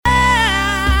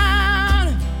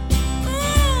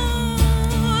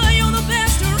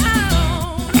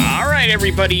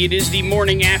everybody. It is the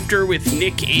morning after with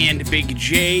Nick and Big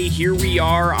J. Here we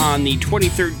are on the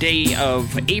 23rd day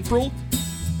of April,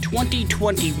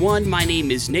 2021. My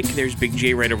name is Nick. There's Big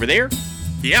J right over there.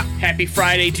 Yeah. Happy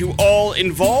Friday to all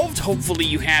involved. Hopefully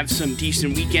you have some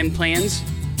decent weekend plans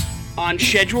on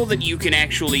schedule that you can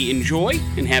actually enjoy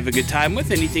and have a good time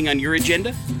with. Anything on your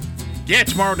agenda? Yeah,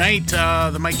 tomorrow night,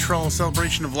 the Mike Trull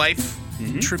Celebration of Life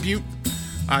tribute.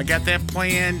 I got that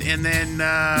planned, and then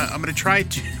I'm going to try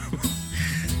to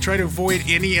avoid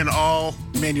any and all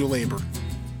manual labor.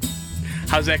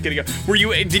 How's that going to go?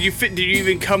 Did you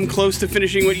even come close to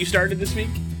finishing what you started this week?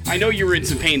 I know you were in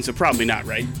some pain, so probably not,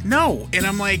 right? No, and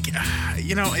I'm like,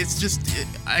 it's just,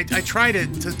 I try to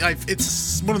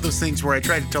it's one of those things where I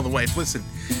try to tell the wife, listen,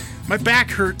 my back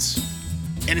hurts,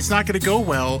 and it's not going to go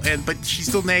well, but she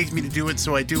still nags me to do it,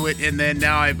 so I do it, and then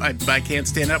now I can't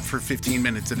stand up for 15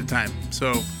 minutes at a time.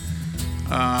 So,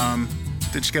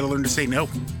 they just got to learn to say no.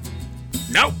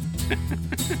 No!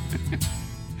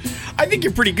 I think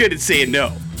you're pretty good at saying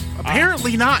no.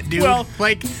 Apparently not, dude. Well,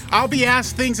 I'll be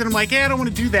asked things, and I'm like, I don't want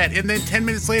to do that, and then 10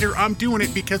 minutes later, I'm doing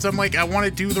it because I'm like, I want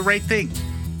to do the right thing.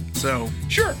 So.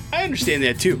 Sure, I understand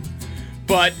that, too.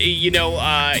 But,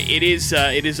 it is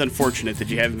unfortunate that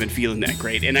you haven't been feeling that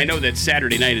great. And I know that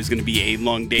Saturday night is going to be a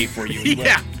long day for you.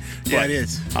 Yeah, it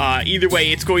is. Either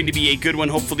way, it's going to be a good one.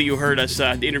 Hopefully you heard us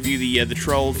interview the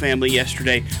Trull family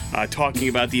yesterday, talking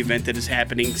about the event that is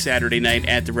happening Saturday night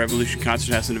at the Revolution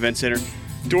Concert House and Event Center.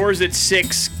 Doors at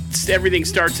 6. Everything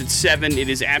starts at 7. It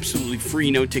is absolutely free,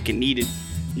 no ticket needed.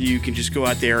 You can just go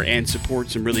out there and support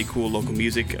some really cool local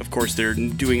music. Of course, they're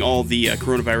doing all the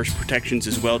coronavirus protections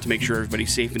as well to make sure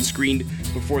everybody's safe and screened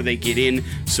before they get in.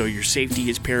 So your safety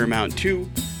is paramount too.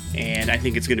 And I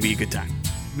think it's going to be a good time.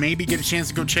 Maybe get a chance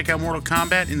to go check out Mortal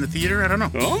Kombat in the theater. I don't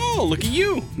know. Oh, look at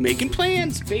you. Making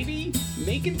plans, baby.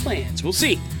 Making plans. We'll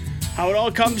see how it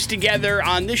all comes together.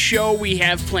 On this show, we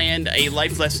have planned a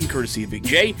life lesson courtesy of Big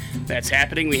J. That's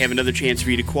happening. We have another chance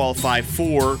for you to qualify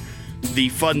for the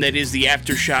fun that is the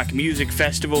Aftershock Music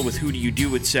Festival with Who Do You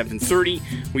Do at 7:30.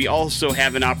 We also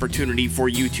have an opportunity for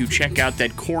you to check out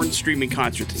that Korn streaming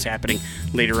concert that's happening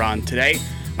later on today.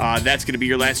 That's going to be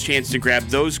your last chance to grab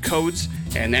those codes,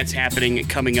 and that's happening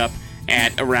coming up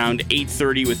at around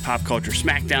 8:30 with Pop Culture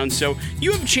Smackdown. So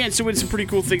you have a chance to win some pretty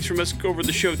cool things from us over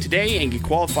the show today and get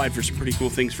qualified for some pretty cool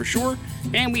things for sure.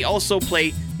 And we also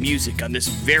play music on this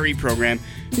very program.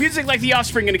 Music like The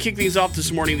Offspring. Going to kick things off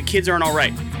this morning. The Kids Aren't All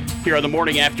Right. Here on The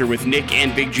Morning After with Nick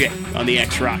and Big J on the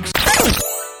X Rocks.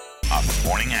 On The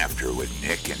Morning After with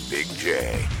Nick and Big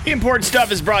J. Important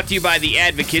Stuff is brought to you by The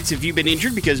Advocates. If you've been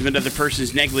injured because of another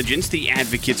person's negligence, The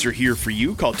Advocates are here for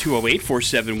you. Call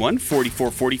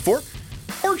 208-471-4444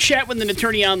 or chat with an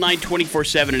attorney online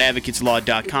 24/7 at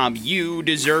advocateslaw.com. You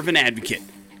deserve an advocate.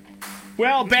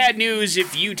 Well, bad news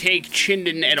if you take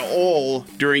Chinden at all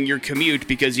during your commute,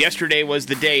 because yesterday was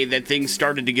the day that things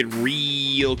started to get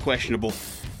real questionable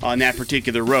on that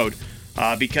particular road,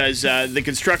 because the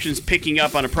construction's picking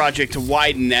up on a project to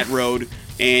widen that road,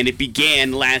 and it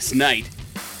began last night.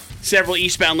 Several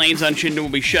eastbound lanes on Chinden will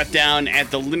be shut down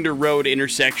at the Linder Road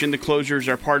intersection. The closures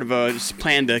are part of a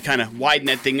plan to kind of widen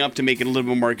that thing up to make it a little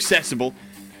bit more accessible.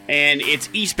 And it's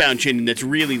eastbound Chinden that's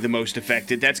really the most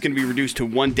affected. That's going to be reduced to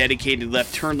one dedicated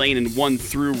left turn lane and one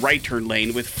through right turn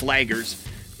lane with flaggers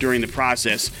during the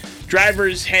process.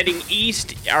 Drivers heading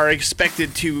east are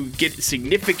expected to get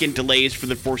significant delays for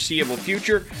the foreseeable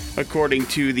future, according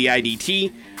to the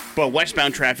IDT. But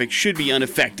westbound traffic should be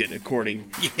unaffected, according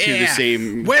to the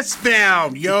same.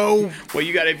 Westbound, yo. Well,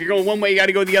 if you're going one way, you got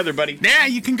to go the other, buddy. Nah,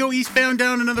 you can go eastbound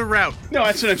down another route. No,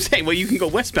 that's what I'm saying. Well, you can go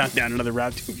westbound down another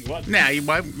route too if you want. Nah, you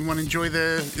want to enjoy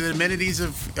the amenities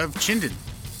of Chinden.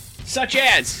 Such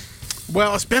as?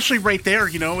 Well, especially right there.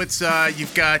 It's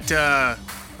you've got a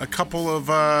couple of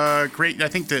great. I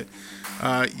think that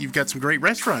you've got some great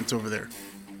restaurants over there.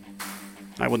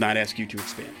 I will not ask you to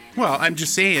expand. Well, I'm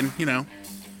just saying,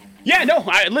 Yeah, no,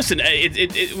 listen,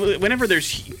 whenever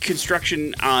there's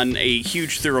construction on a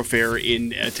huge thoroughfare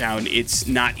in a town, it's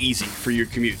not easy for your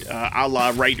commute. A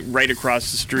la right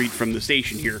across the street from the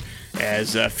station here,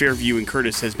 as Fairview and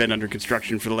Curtis has been under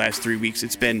construction for the last 3 weeks.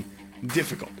 It's been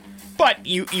difficult. But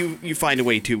you find a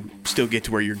way to still get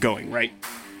to where you're going, right?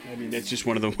 I mean, that's just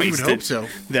one of the ways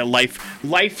that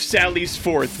life sallies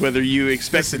forth, whether you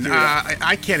expect it to.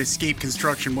 I can't escape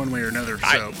construction one way or another.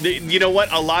 So you know what?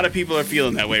 A lot of people are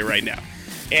feeling that way right now.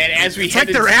 And as we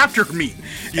it's they're after me,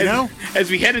 As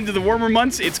we head into the warmer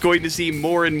months, it's going to seem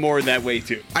more and more that way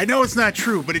too. I know it's not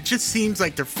true, but it just seems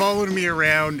like they're following me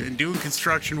around and doing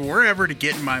construction wherever to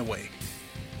get in my way.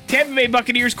 Tampa Bay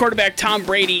Buccaneers quarterback Tom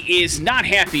Brady is not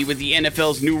happy with the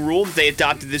NFL's new rule that they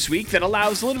adopted this week that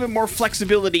allows a little bit more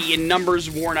flexibility in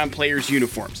numbers worn on players'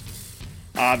 uniforms.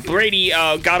 Brady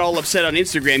got all upset on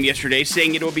Instagram yesterday,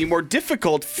 saying it will be more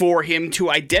difficult for him to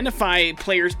identify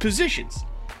players' positions.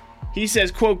 He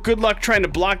says, quote, "Good luck trying to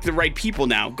block the right people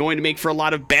now. Going to make for a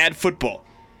lot of bad football."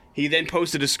 He then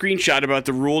posted a screenshot about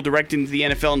the rule directing to the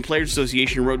NFL and Players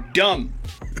Association and wrote, "Dumb.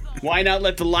 Why not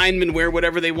let the linemen wear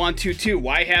whatever they want to, too?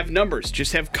 Why have numbers?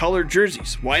 Just have colored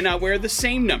jerseys. Why not wear the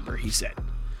same number?" he said.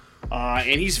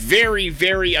 And he's very,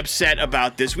 very upset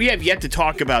about this. We have yet to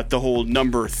talk about the whole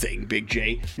number thing, Big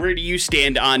J. Where do you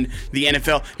stand on the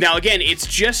NFL? Now, again, it's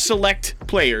just select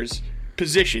players,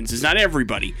 positions. It's not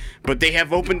everybody. But they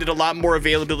have opened it a lot more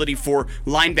availability for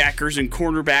linebackers and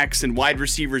cornerbacks and wide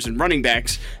receivers and running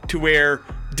backs to wear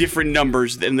different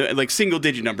numbers, than like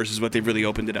single-digit numbers is what they've really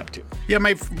opened it up to. Yeah,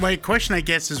 my question, I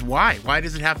guess, is why? Why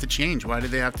does it have to change? Why do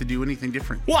they have to do anything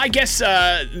different? Well, I guess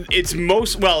it's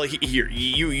here,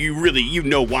 you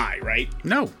know why, right?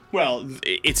 No. Well,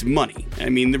 it's money. I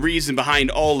mean, the reason behind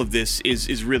all of this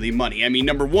is really money. I mean,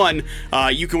 number one,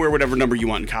 you can wear whatever number you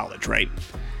want in college, right?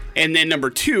 And then number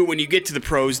two, when you get to the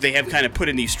pros, they have kind of put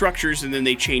in these structures and then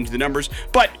they change the numbers.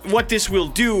 But what this will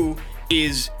do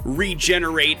is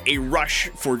regenerate a rush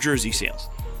for jersey sales.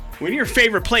 When your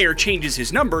favorite player changes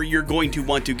his number, you're going to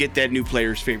want to get that new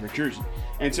player's favorite jersey.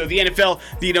 And so the NFL,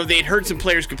 they had heard some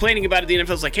players complaining about it. The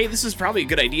NFL's like, hey, this is probably a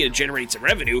good idea to generate some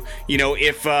revenue.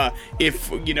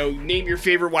 If name your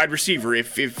favorite wide receiver.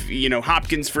 If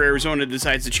Hopkins for Arizona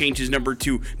decides to change his number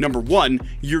to number 1,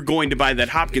 you're going to buy that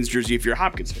Hopkins jersey if you're a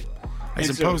Hopkins fan. I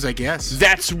suppose, I guess.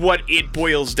 That's what it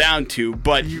boils down to.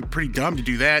 But you're pretty dumb to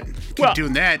do that. Keep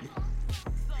doing that.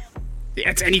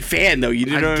 That's any fan, though. You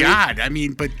know God, I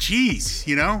mean, but geez,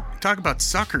 talk about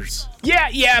suckers.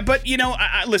 Yeah, but,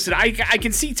 listen, I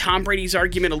can see Tom Brady's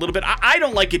argument a little bit. I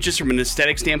don't like it just from an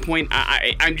aesthetic standpoint.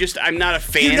 I'm not a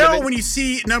fan of it. When you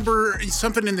see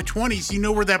something in the 20s, you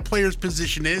know where that player's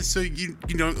position is. So, if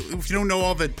you don't know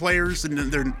all the players and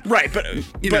they're... Right,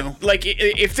 but like,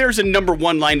 if there's a number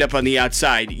 1 lined up on the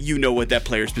outside, you know what that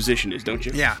player's position is, don't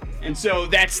you? Yeah. And so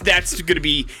that's going to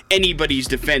be anybody's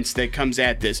defense that comes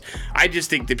at this. I just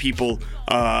think that people,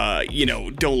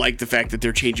 don't like the fact that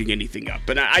they're changing anything up.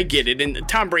 But I get it. And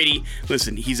Tom Brady,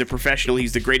 listen, he's a professional.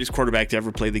 He's the greatest quarterback to ever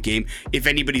play the game. If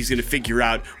anybody's going to figure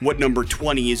out what number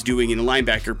 20 is doing in the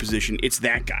linebacker position, it's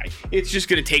that guy. It's just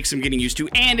going to take some getting used to,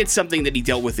 and it's something that he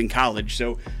dealt with in college.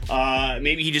 So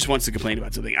maybe he just wants to complain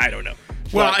about something. I don't know.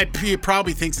 Well, he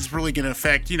probably thinks it's really going to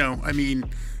affect,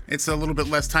 it's a little bit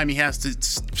less time he has to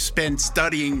spend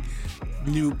studying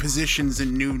new positions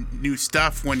and new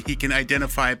stuff when he can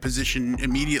identify a position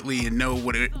immediately and know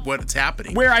what's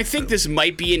happening. Where I think this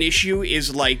might be an issue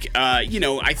is like,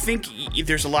 I think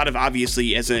there's a lot of,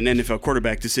 obviously, as an NFL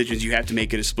quarterback, decisions you have to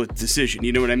make it a split decision.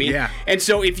 You know what I mean? Yeah. And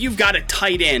so if you've got a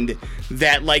tight end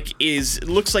that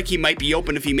looks like he might be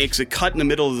open if he makes a cut in the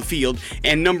middle of the field,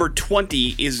 and number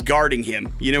 20 is guarding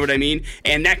him, you know what I mean?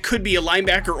 And that could be a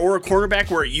linebacker or a cornerback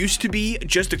where it used to be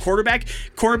just a quarterback.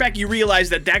 Cornerback, you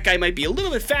realize that guy might be a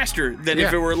little bit faster than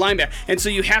if it were a linebacker. And so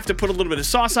you have to put a little bit of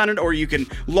sauce on it, or you can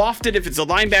loft it if it's a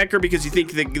linebacker because you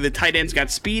think the tight end's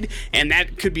got speed, and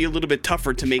that could be a little bit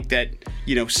tougher to make that,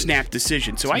 snap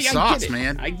decision. So I get it,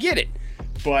 man. I get it.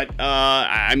 But,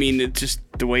 it's just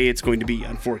the way it's going to be,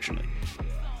 unfortunately.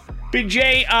 Big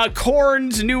J,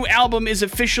 Korn's new album is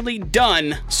officially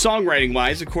done,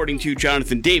 songwriting-wise, according to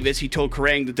Jonathan Davis. He told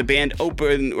Kerrang that the band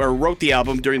wrote the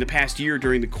album during the past year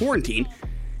during the quarantine.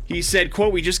 He said,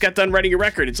 quote, "We just got done writing a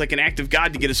record. It's like an act of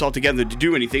God to get us all together to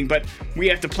do anything, but we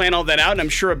have to plan all that out, and I'm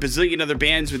sure a bazillion other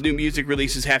bands with new music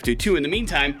releases have to, too. In the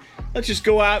meantime, let's just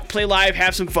go out, play live,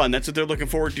 have some fun." That's what they're looking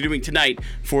forward to doing tonight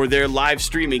for their live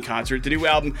streaming concert. The new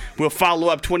album will follow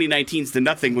up 2019's The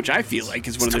Nothing, which I feel like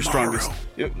is one of their strongest.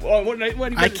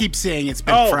 I keep saying it's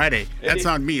been Friday. That's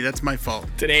on me. That's my fault.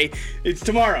 Today, it's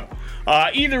tomorrow.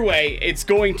 Either way, it's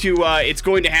going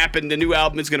to happen. The new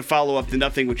album is going to follow up The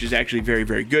Nothing, which is actually very,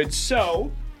 very good.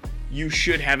 So you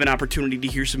should have an opportunity to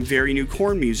hear some very new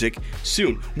Korn music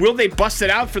soon. Will they bust it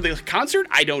out for the concert?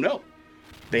 I don't know.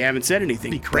 They haven't said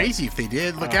anything. It'd be crazy if they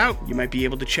did. Look out. You might be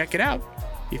able to check it out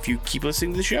if you keep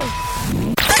listening to the show.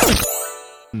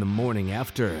 In the morning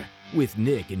after with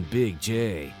Nick and Big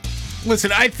J.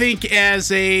 Listen, I think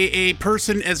as a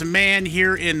person, as a man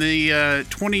here in the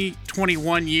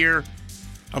 2021 year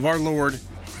of our Lord,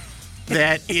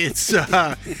 that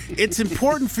it's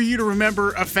important for you to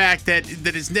remember a fact that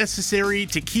is necessary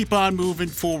to keep on moving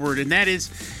forward, and that is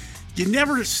you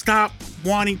never stop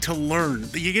wanting to learn.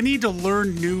 You need to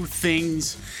learn new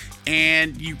things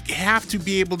And you have to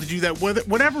be able to do that,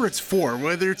 whatever it's for,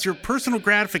 whether it's your personal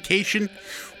gratification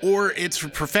or it's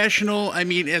professional. I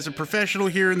mean, as a professional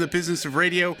here in the business of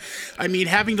radio, I mean,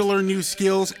 having to learn new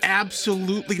skills,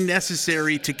 absolutely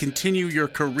necessary to continue your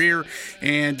career.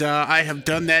 And I have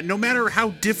done that. No matter how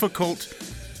difficult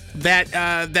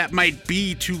that might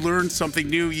be to learn something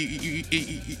new,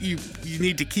 you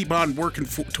need to keep on working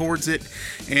towards it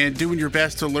and doing your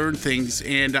best to learn things.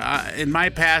 And in my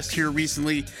past here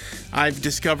recently, I've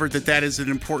discovered that is an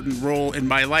important role in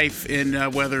my life, in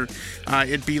whether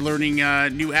it be learning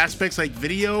new aspects like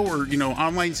video or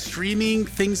online streaming,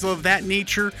 things of that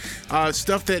nature,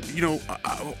 stuff that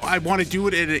I want to do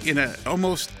it in a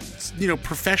almost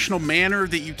professional manner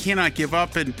that you cannot give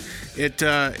up, and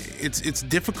it's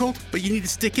difficult, but you need to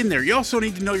stick in there. You also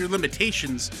need to know your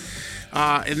limitations,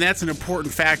 and that's an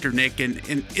important factor, Nick. And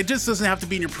it just doesn't have to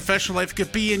be in your professional life; it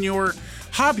could be in your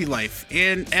hobby life.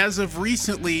 And as of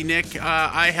recently, Nick,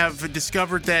 I have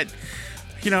discovered that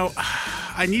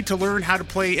I need to learn how to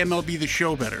play MLB The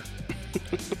Show better.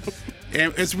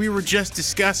 And as we were just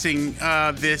discussing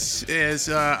this,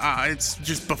 it's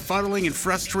just befuddling and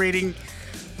frustrating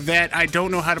that I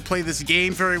don't know how to play this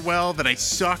game very well, that I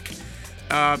suck.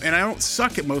 And I don't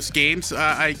suck at most games.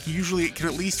 I usually can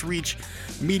at least reach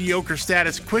mediocre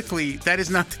status quickly. That is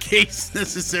not the case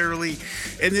necessarily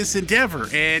in this endeavor.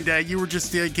 And you were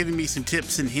just giving me some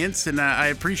tips and hints, and I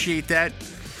appreciate that.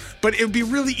 But it would be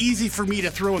really easy for me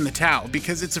to throw in the towel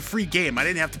because it's a free game. I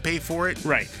didn't have to pay for it.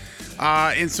 Right.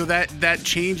 And so that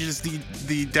changes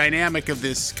the dynamic of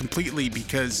this completely,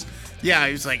 because yeah,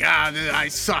 he was like, I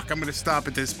suck, I'm going to stop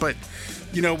at this. But,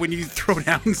 when you throw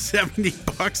down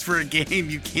 $70 for a game,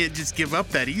 you can't just give up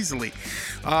that easily.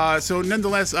 So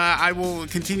nonetheless, I will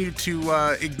continue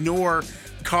to ignore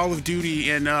Call of Duty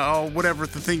and whatever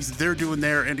the things that they're doing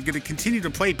there, and going to continue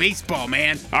to play baseball,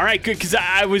 man. All right, good, because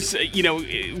I was,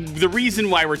 the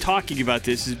reason why we're talking about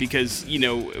this is because,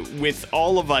 with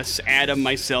all of us, Adam,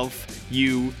 myself,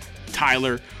 you,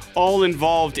 Tyler, all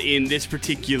involved in this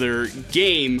particular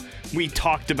game, we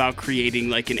talked about creating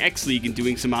like an X League and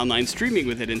doing some online streaming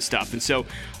with it and stuff. And so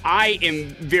I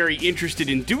am very interested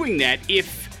in doing that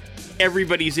if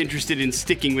everybody's interested in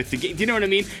sticking with the game. Do you know what I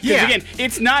mean? Because yeah. Again,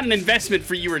 it's not an investment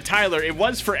for you or Tyler. It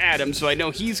was for Adam, so I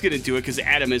know he's going to do it because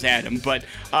Adam is Adam. But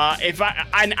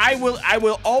I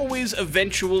will always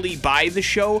eventually buy the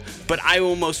show, but I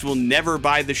almost will never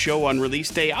buy the show on release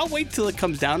day. I'll wait till it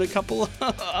comes down a couple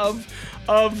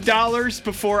of dollars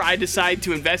before I decide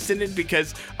to invest in it,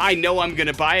 because I know I'm going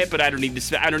to buy it, but I don't need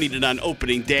it on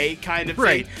opening day kind of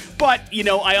right. thing. But,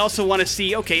 I also want to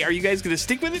see, okay, are you guys going to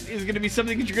stick with it? Is it going to be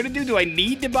something that you're going to do? Do I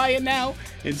need to buy it now?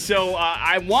 And so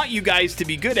I want you guys to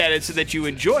be good at it so that you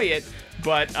enjoy it,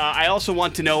 but I also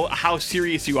want to know how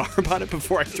serious you are about it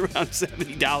before I throw down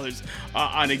 $70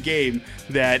 on a game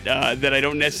that I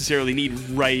don't necessarily need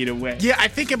right away. Yeah, I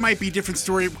think it might be a different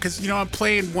story because, I'm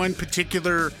playing one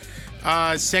particular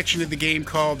section of the game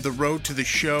called The Road to the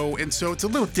Show, and so it's a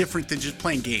little different than just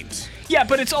playing games. Yeah,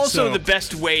 but it's also the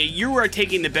best way. You are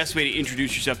taking the best way to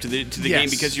introduce yourself to the Yes. game,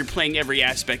 because you're playing every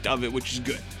aspect of it, which is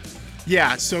good.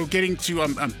 Yeah, so getting to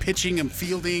I'm pitching, I'm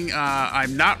fielding,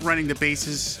 I'm not running the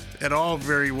bases at all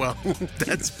very well.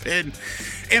 And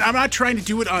I'm not trying to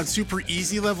do it on super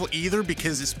easy level either,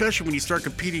 because especially when you start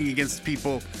competing against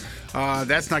people,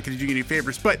 that's not going to do you any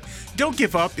favors. But don't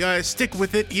give up. Stick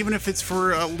with it, even if it's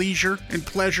for leisure and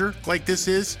pleasure like this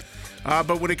is.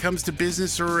 But when it comes to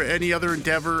business or any other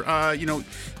endeavor, you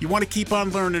want to keep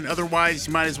on learning. Otherwise,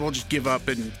 you might as well just give up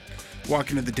and walk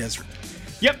into the desert.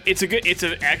 Yep, it's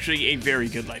actually a very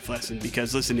good life lesson,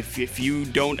 because listen, if you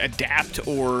don't adapt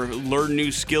or learn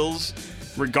new skills,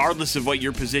 regardless of what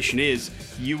your position is,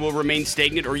 you will remain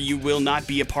stagnant, or you will not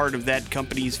be a part of that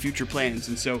company's future plans.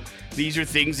 And so these are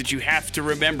things that you have to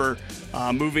remember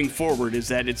moving forward, is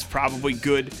that it's probably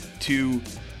good to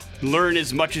learn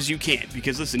as much as you can,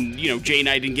 because listen, Jay and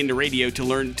I didn't get into radio to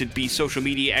learn to be social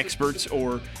media experts,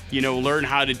 or learn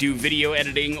how to do video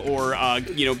editing, or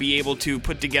be able to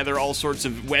put together all sorts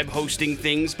of web hosting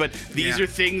things. But these are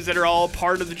things that are all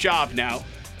part of the job now,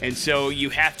 and so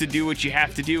you have to do what you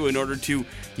have to do in order to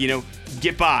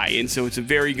get by. And so it's a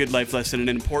very good life lesson, and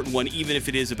an important one, even if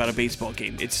it is about a baseball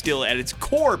game. It's still at its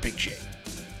core, Big J,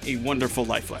 a wonderful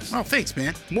life lesson. Oh, thanks,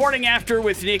 man. Morning After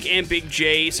with Nick and Big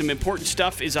J. Some important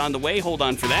stuff is on the way. Hold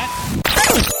on for that.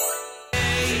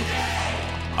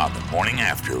 On the Morning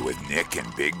After with Nick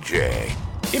and Big J.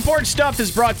 Important stuff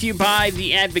is brought to you by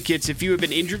The Advocates. If you have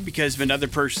been injured because of another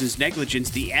person's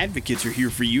negligence, The Advocates are here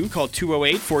for you. Call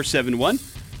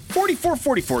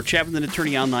 208-471-4444. Chat with an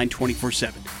attorney online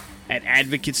 24/7 at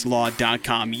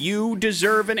advocateslaw.com. You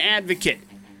deserve an advocate.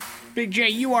 Big J,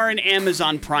 you are an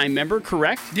Amazon Prime member,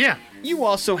 correct? Yeah. You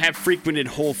also have frequented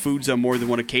Whole Foods on more than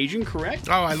one occasion, correct?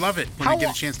 Oh, I love it when I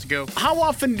get a chance to go. How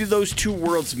often do those two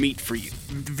worlds meet for you?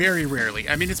 Very rarely.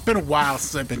 I mean, it's been a while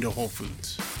since I've been to Whole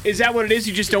Foods. Is that what it is?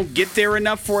 You just don't get there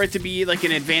enough for it to be like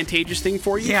an advantageous thing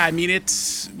for you? Yeah, I mean,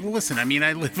 listen, I mean,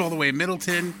 I live all the way in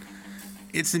Middleton.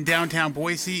 It's in downtown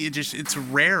Boise. It's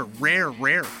rare.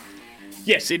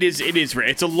 Yes, it is rare.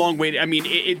 It's a long way. I mean,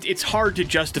 it's hard to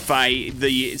justify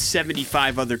the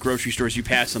 75 other grocery stores you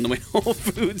pass on the way to Whole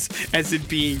Foods as it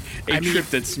being a trip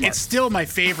that's smart. It's still my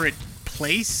favorite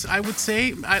place, I would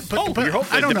say. But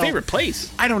I don't know. Favorite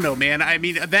place? I don't know, man. I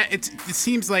mean, it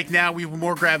seems like now we will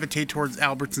more gravitate towards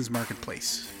Albertsons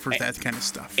Marketplace for that kind of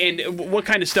stuff. And what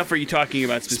kind of stuff are you talking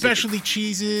about specifically? Specialty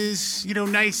cheeses,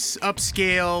 nice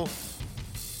upscale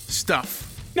stuff.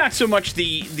 Not so much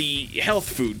the health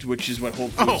food, which is what Whole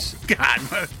Foods. Oh,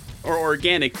 God. Or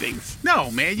organic things. No,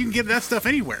 man, you can get that stuff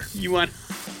anywhere. You want...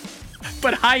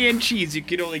 But high-end cheese you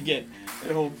can only get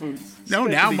at Whole Foods. No,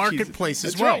 now Marketplace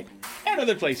as well. Right. And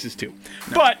other places, too.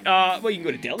 No. But, you can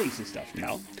go to delis and stuff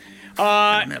now.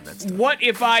 I don't have that stuff. What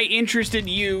if I interested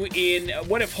you in...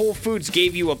 What if Whole Foods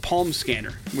gave you a palm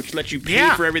scanner, which lets you pay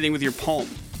for everything with your palm?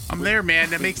 I'm there,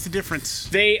 man. That makes the difference.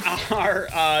 They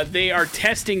are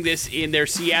testing this in their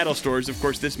Seattle stores. Of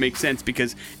course, this makes sense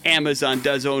because Amazon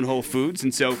does own Whole Foods,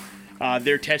 and so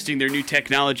they're testing their new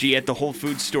technology at the Whole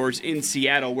Foods stores in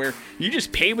Seattle, where you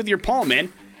just pay with your palm,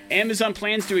 man. Amazon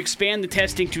plans to expand the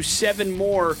testing to 7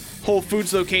 more Whole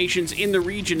Foods locations in the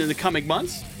region in the coming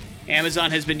months.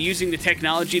 Amazon has been using the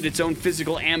technology at its own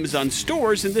physical Amazon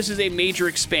stores, and this is a major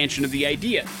expansion of the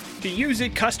idea. To use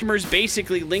it, customers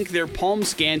basically link their palm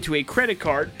scan to a credit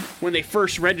card when they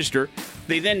first register.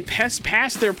 They then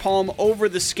pass their palm over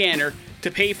the scanner to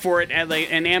pay for it,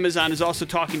 and Amazon is also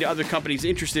talking to other companies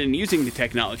interested in using the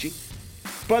technology.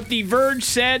 But The Verge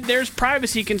said there's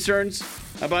privacy concerns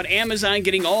about Amazon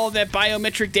getting all of that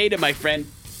biometric data, my friend.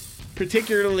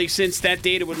 Particularly since that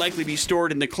data would likely be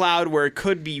stored in the cloud where it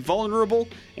could be vulnerable,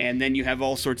 and then you have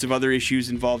all sorts of other issues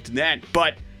involved in that.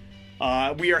 But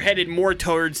we are headed more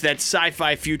towards that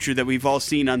sci-fi future that we've all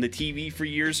seen on the TV for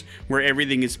years, where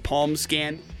everything is palm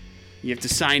scanned. You have to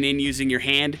sign in using your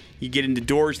hand. You get into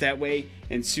doors that way,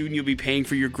 and soon you'll be paying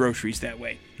for your groceries that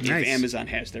way. Nice. If Amazon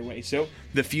has their way. So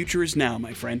the future is now,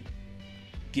 my friend.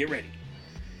 Get ready.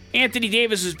 Anthony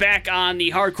Davis was back on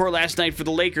the hardcourt last night for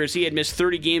the Lakers. He had missed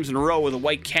 30 games in a row with a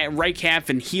right calf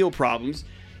and heel problems.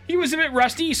 He was a bit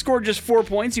rusty. He scored just 4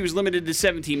 points. He was limited to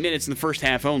 17 minutes in the first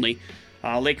half only.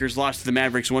 Lakers lost to the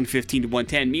Mavericks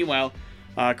 115-110. Meanwhile,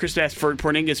 Kristaps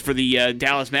Porzingis for the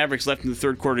Dallas Mavericks left in the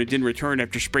third quarter, didn't return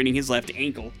after spraining his left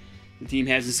ankle. The team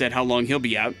hasn't said how long he'll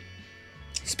be out.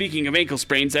 Speaking of ankle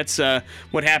sprains, that's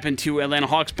what happened to Atlanta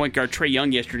Hawks point guard Trae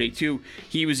Young yesterday, too.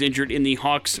 He was injured in the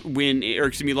Hawks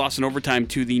loss in overtime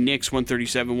to the Knicks,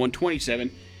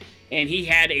 137-127. And he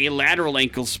had a lateral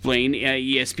ankle sprain,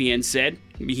 ESPN said.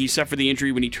 He suffered the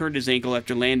injury when he turned his ankle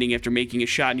after landing after making a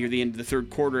shot near the end of the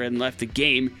third quarter and left the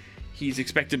game. He's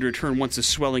expected to return once the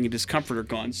swelling and discomfort are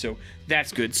gone, so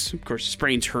that's good. Of course,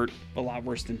 sprains hurt a lot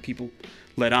worse than people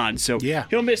let on. So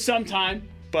he'll miss some time.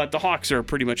 But the Hawks are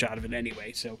pretty much out of it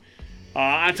anyway. So,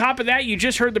 on top of that, you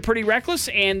just heard the Pretty Reckless,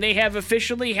 and they have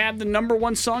officially had the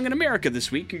 #1 song in America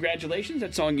this week. Congratulations.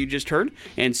 That song you just heard,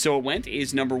 And So It Went,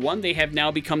 is #1. They have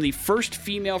now become the first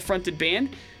female-fronted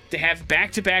band to have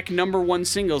back-to-back #1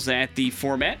 singles at the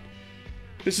format.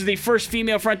 This is the first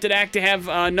female-fronted act to have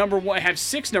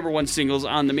 6 #1 singles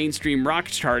on the mainstream rock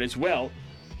chart as well.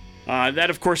 That,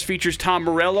 of course, features Tom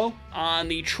Morello on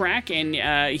the track, and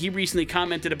he recently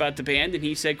commented about the band, and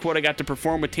he said, quote, I got to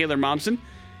perform with Taylor Momsen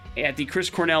at the Chris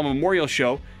Cornell Memorial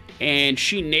Show, and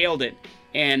she nailed it.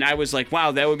 And I was like,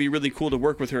 wow, that would be really cool to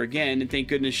work with her again, and thank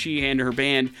goodness she and her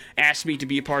band asked me to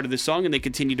be a part of the song, and they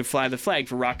continue to fly the flag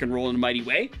for rock and roll in a mighty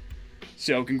way.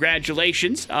 So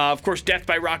congratulations. Of course, Death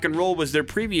by Rock and Roll was their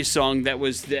previous song that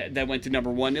went to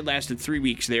 #1. It lasted 3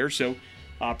 weeks there, so...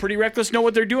 Pretty Reckless know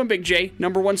what they're doing, Big J.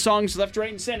 #1 songs left, right,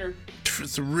 and center.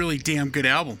 It's a really damn good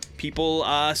album. People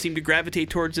seem to gravitate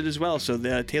towards it as well. So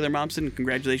Taylor Momsen,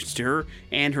 congratulations to her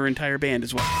and her entire band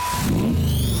as well.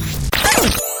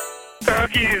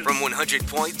 From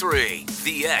 100.3,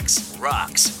 The X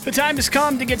rocks. The time has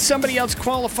come to get somebody else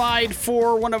qualified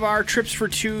for one of our trips for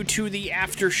two to the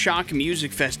Aftershock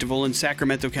Music Festival in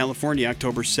Sacramento, California,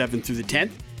 October 7th through the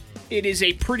 10th. It is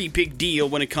a pretty big deal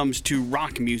when it comes to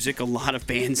rock music. A lot of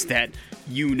bands that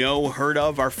heard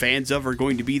of, are fans of, are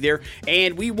going to be there.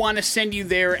 And we want to send you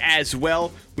there as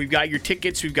well. We've got your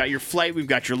tickets, we've got your flight, we've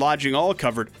got your lodging all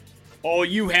covered. All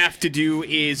you have to do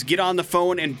is get on the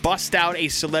phone and bust out a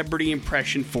celebrity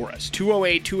impression for us.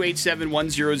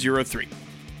 208-287-1003.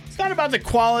 It's not about the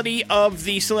quality of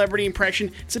the celebrity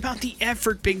impression. It's about the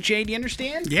effort, Big J. Do you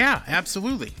understand? Yeah,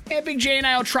 absolutely. And Big J and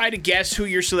I will try to guess who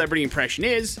your celebrity impression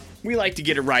is. We like to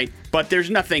get it right, but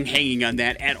there's nothing hanging on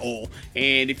that at all.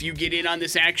 And if you get in on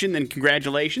this action, then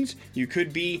congratulations. You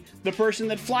could be the person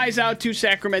that flies out to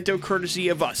Sacramento courtesy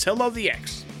of us. Hello, the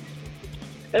X.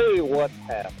 Hey, what's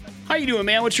happening? How you doing,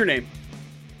 man? What's your name?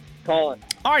 Colin.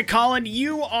 All right, Colin,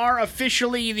 you are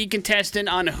officially the contestant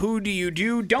on Who Do You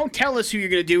Do. Don't tell us who you're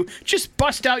going to do. Just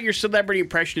bust out your celebrity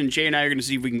impression, and Jay and I are going to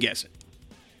see if we can guess it.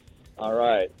 All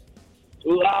right.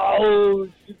 Oh,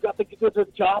 you got to get to the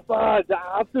chopper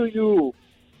after you.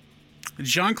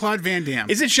 Jean-Claude Van Damme.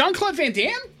 Is it Jean-Claude Van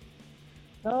Damme?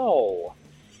 No.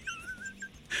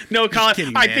 No, Colin,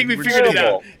 kidding, I man. think we We're figured it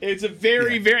out. terrible. It's a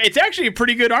it's actually a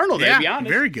pretty good Arnold, to be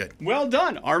honest. very good. Well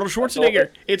done, Arnold Schwarzenegger.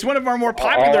 It's one of our more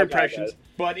popular okay, impressions, guys.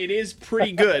 but it is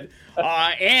pretty good.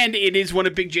 And it is one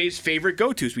of Big J's favorite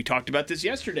go-tos. We talked about this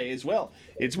yesterday as well.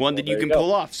 It's one that you there can you go.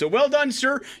 pull off. So well done,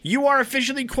 sir. You are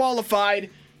officially qualified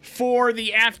for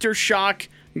the Aftershock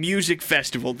Music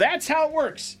Festival. That's how it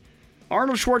works.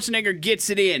 Arnold Schwarzenegger gets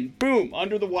it in. Boom,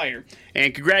 under the wire.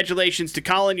 And congratulations to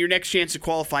Colin. Your next chance to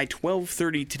qualify,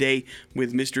 12:30 today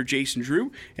with Mr. Jason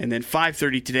Drew, and then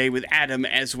 5:30 today with Adam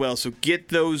as well. So get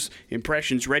those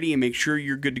impressions ready and make sure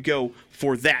you're good to go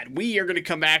for that. We are going to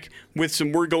come back with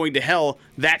some We're Going to Hell.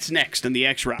 That's next on the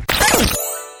X Rock.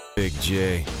 Big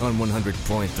J on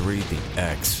 100.3 The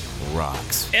X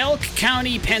Rocks. Elk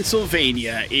County,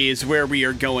 Pennsylvania is where we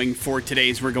are going for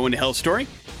today's We're Going to Hell story.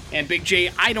 And Big J,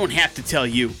 I don't have to tell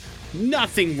you,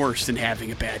 nothing worse than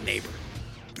having a bad neighbor.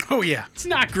 Oh, yeah. It's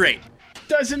not great.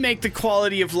 Doesn't make the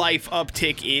quality of life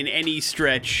uptick in any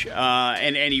stretch,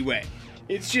 in any way.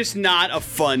 It's just not a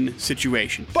fun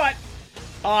situation. But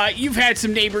you've had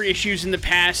some neighbor issues in the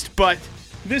past, but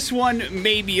this one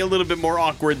may be a little bit more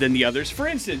awkward than the others. For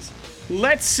instance,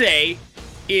 let's say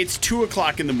it's 2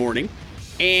 o'clock in the morning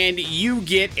and you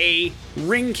get a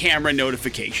Ring camera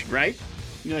notification, right?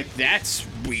 You're like, that's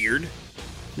weird.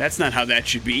 That's not how that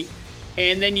should be.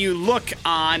 And then you look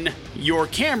on your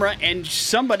camera and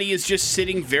somebody is just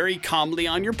sitting very calmly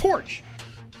on your porch.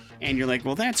 And you're like,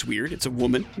 well, that's weird. It's a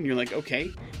woman. And you're like,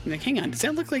 okay. You're like, hang on, does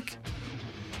that look like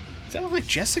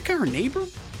Jessica, her neighbor?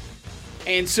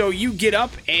 And so you get up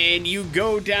and you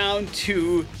go down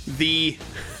to the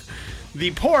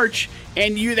porch,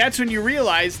 and that's when you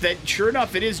realize that sure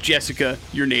enough, it is Jessica,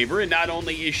 your neighbor, and not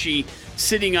only is she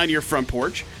sitting on your front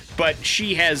porch, but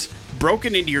she has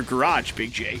broken into your garage,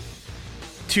 Big J,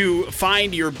 to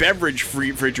find your beverage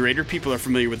refrigerator. People are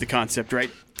familiar with the concept,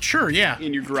 right? Sure, yeah.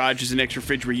 In your garage is an extra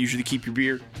fridge where you usually keep your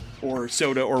beer or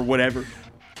soda or whatever.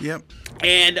 Yep.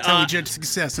 And That's how we judge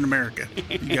success in America.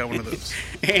 You got one of those.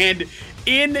 And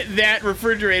in that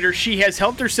refrigerator, she has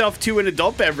helped herself to an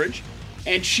adult beverage,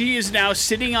 and she is now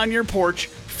sitting on your porch,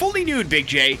 fully nude, Big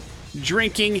J,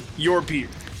 drinking your beer.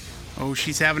 Oh,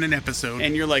 she's having an episode.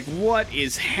 And you're like, what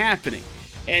is happening?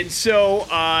 And so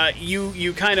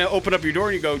you kind of open up your door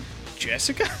and you go,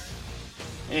 Jessica?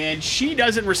 And she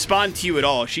doesn't respond to you at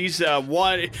all. She's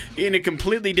in a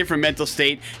completely different mental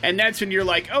state. And that's when you're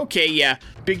like, okay, yeah,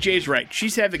 Big J's right.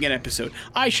 She's having an episode.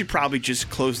 I should probably just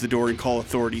close the door and call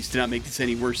authorities to not make this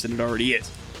any worse than it already is.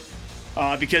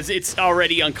 Because it's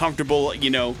already uncomfortable,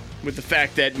 with the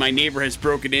fact that my neighbor has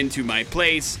broken into my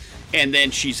place. And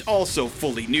then she's also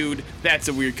fully nude. That's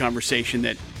a weird conversation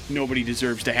that nobody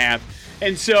deserves to have.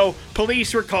 And so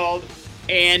police were called.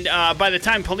 And by the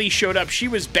time police showed up, she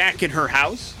was back in her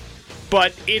house.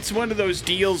 But it's one of those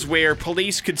deals where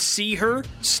police could see her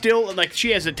still, like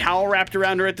she has a towel wrapped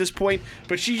around her at this point,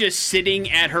 but she's just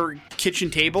sitting at her kitchen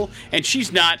table, and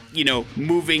she's not,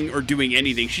 moving or doing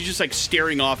anything. She's just like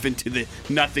staring off into the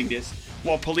nothingness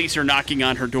while police are knocking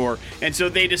on her door. And so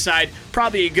they decide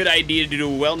probably a good idea to do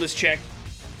a wellness check.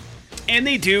 And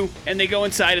they do, and they go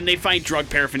inside and they find drug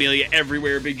paraphernalia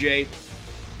everywhere, Big J.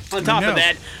 On top of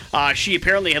that, she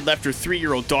apparently had left her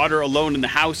 3-year-old daughter alone in the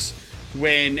house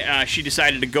when she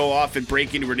decided to go off and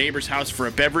break into her neighbor's house for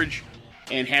a beverage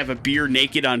and have a beer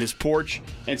naked on his porch.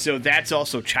 And so that's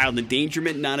also child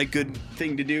endangerment, not a good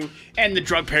thing to do. And the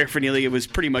drug paraphernalia was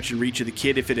pretty much in reach of the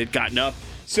kid if it had gotten up.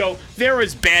 So there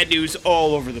was bad news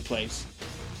all over the place.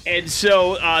 And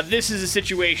so this is a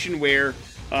situation where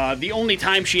the only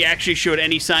time she actually showed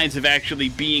any signs of actually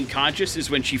being conscious is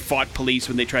when she fought police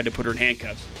when they tried to put her in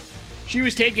handcuffs. She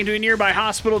was taken to a nearby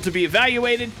hospital to be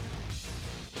evaluated.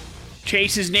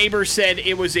 Chase's neighbor said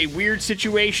it was a weird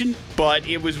situation, but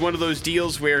it was one of those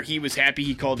deals where he was happy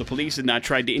he called the police and not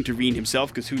tried to intervene himself,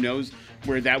 because who knows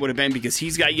where that would have been, because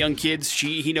he's got young kids.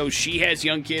 He knows she has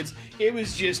young kids. It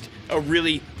was just a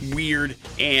really weird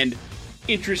and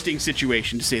interesting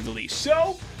situation, to say the least.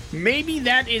 So maybe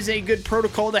that is a good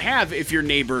protocol to have if your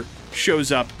neighbor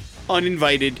shows up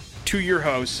uninvited to your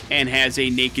house and has a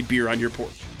naked beer on your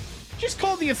porch. Just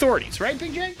call the authorities, right,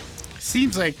 Big J?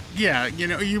 Seems like, yeah,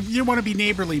 you want to be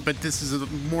neighborly, but this is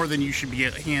more than you should be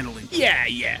handling.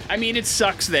 Yeah. I mean, it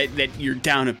sucks that you're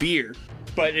down a beer,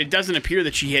 but it doesn't appear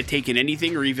that she had taken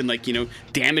anything or even,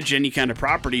 damaged any kind of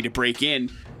property to break in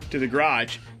to the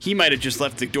garage. He might have just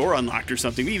left the door unlocked or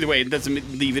something. Either way, it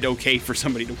doesn't leave it okay for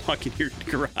somebody to walk in your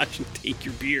garage and take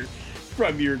your beer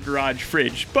from your garage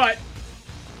fridge. But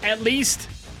at least,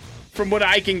 from what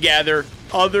I can gather,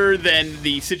 other than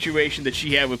the situation that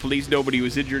she had with police, nobody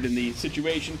was injured in the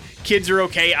situation. Kids are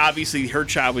okay. Obviously, her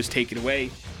child was taken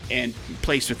away and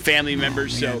placed with family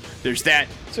members, so there's that.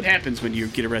 That's what happens when you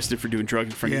get arrested for doing drugs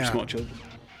in front of your small children.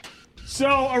 So,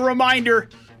 a reminder,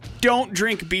 don't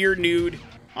drink beer nude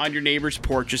on your neighbor's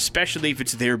porch, especially if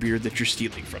it's their beer that you're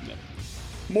stealing from them.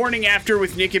 Morning After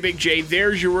with Nick and Big J.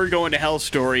 There's your We're Going to Hell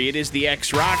story. It is the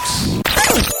X Rocks.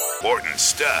 Important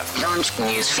stuff on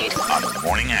the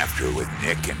Morning After with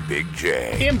Nick and Big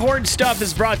J. Important Stuff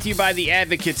is brought to you by The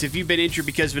Advocates. If you've been injured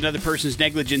because of another person's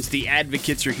negligence, The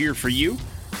Advocates are here for you.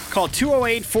 Call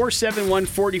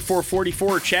 208-471-4444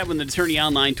 or chat with an attorney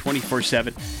online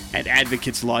 24/7 at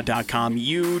advocateslaw.com.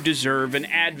 You deserve an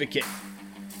advocate.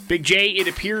 Big J, it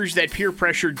appears that peer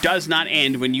pressure does not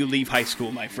end when you leave high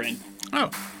school, my friend. Oh.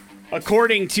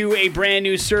 According to a brand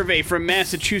new survey from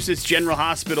Massachusetts General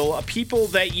Hospital, people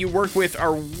that you work with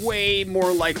are way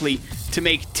more likely to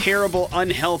make terrible,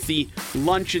 unhealthy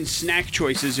lunch and snack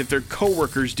choices if their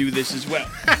coworkers do this as well.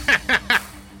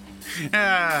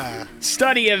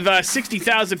 Study of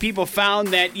 60,000 people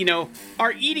found that,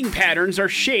 our eating patterns are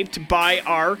shaped by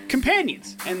our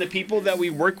companions and the people that we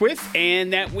work with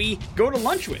and that we go to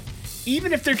lunch with,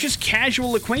 even if they're just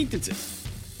casual acquaintances.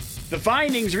 The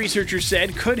findings, researchers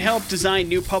said, could help design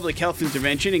new public health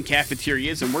intervention in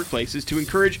cafeterias and workplaces to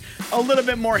encourage a little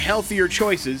bit more healthier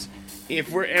choices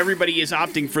if everybody is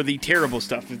opting for the terrible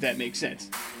stuff, if that makes sense.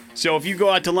 So if you go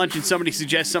out to lunch and somebody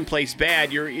suggests someplace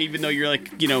bad, even though you're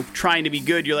trying to be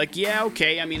good, you're like, yeah,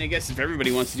 okay. I mean, I guess if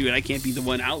everybody wants to do it, I can't be the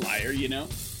one outlier,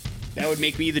 That would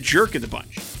make me the jerk of the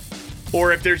bunch.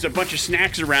 Or if there's a bunch of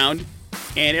snacks around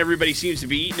and everybody seems to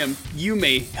be eating them, you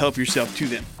may help yourself to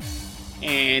them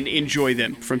and enjoy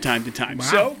them from time to time. Wow.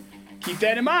 So keep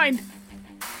that in mind.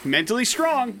 Mentally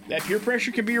strong. That peer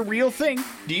pressure can be a real thing.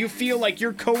 Do you feel like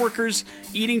your coworkers'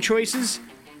 eating choices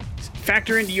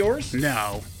factor into yours?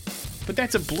 No. But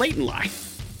that's a blatant lie.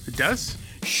 It does?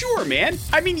 Sure, man.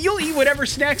 I mean, you'll eat whatever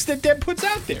snacks that Deb puts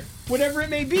out there, whatever it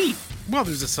may be. Well,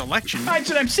 there's a selection.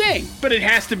 That's what I'm saying. But it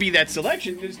has to be that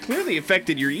selection. It's clearly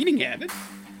affected your eating habit.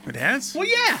 It has? Well,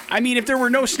 yeah. I mean, if there were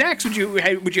no snacks, would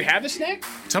you have a snack?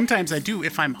 Sometimes I do.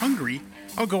 If I'm hungry,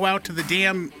 I'll go out to the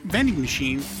damn vending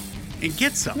machine and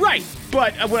get some. Right.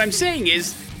 But what I'm saying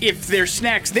is, if there's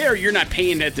snacks there, you're not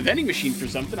paying at the vending machine for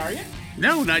something, are you?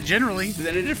 No, not generally.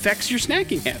 Then it affects your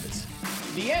snacking habits.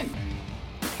 The end.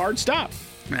 Hard stop.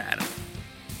 I don't.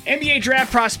 NBA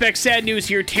draft prospect, sad news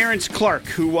here. Terrence Clark,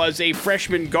 who was a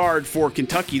freshman guard for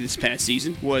Kentucky this past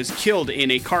season, was killed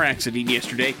in a car accident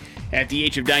yesterday. At the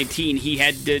age of 19, he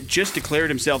had just declared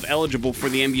himself eligible for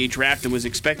the NBA draft and was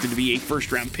expected to be a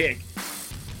first-round pick.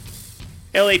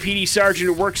 LAPD sergeant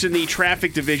who works in the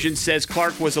traffic division says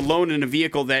Clark was alone in a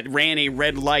vehicle that ran a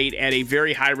red light at a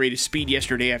very high rate of speed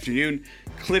yesterday afternoon,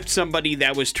 clipped somebody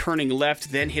that was turning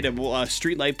left, then hit a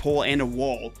streetlight pole and a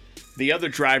wall. The other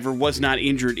driver was not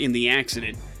injured in the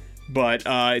accident, but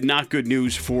not good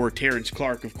news for Terrence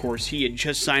Clark, of course. He had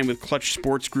just signed with Clutch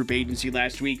Sports Group Agency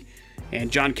last week,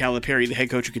 and John Calipari, the head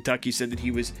coach of Kentucky, said that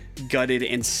he was gutted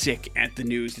and sick at the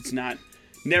news. It's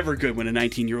never good when a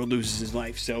 19-year-old loses his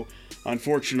life. So,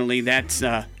 unfortunately, that's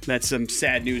some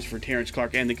sad news for Terrence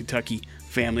Clark and the Kentucky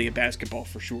family of basketball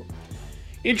for sure.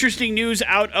 Interesting news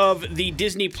out of the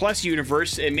Disney Plus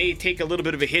universe. It may take a little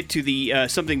bit of a hit to the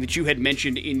something that you had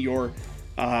mentioned in your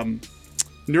Nerd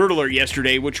Alert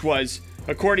yesterday, which was,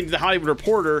 according to the Hollywood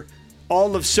Reporter,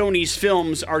 all of Sony's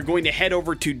films are going to head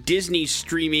over to Disney's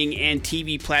streaming and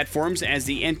TV platforms as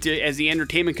the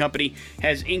entertainment company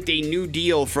has inked a new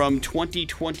deal from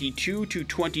 2022 to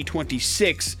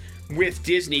 2026 with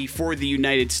Disney for the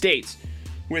United States.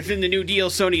 Within the new deal,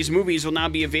 Sony's movies will now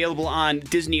be available on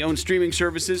Disney-owned streaming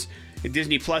services,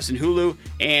 Disney Plus and Hulu,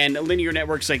 and linear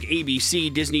networks like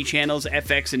ABC, Disney Channels,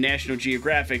 FX, and National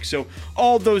Geographic. So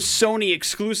all those Sony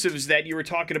exclusives that you were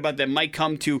talking about that might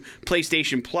come to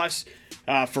PlayStation Plus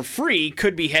for free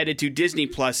could be headed to Disney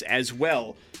Plus as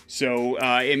well. So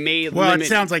it may limit... It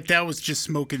sounds like that was just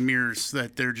smoke and mirrors,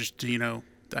 that they're just,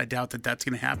 I doubt that that's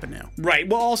going to happen now. Right.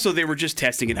 Well, also, they were just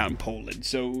testing it out in Poland,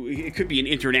 so it could be an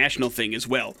international thing as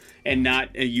well, and not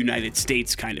a United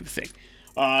States kind of thing.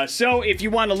 So if you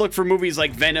want to look for movies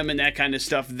like Venom and that kind of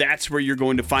stuff, that's where you're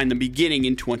going to find them beginning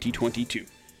in 2022.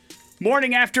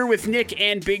 Morning After with Nick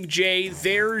and Big J.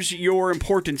 There's your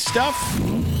important stuff.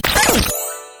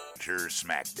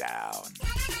 Smackdown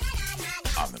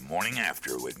on the Morning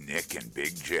After with Nick and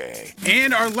Big J.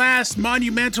 And our last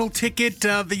monumental ticket,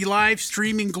 the live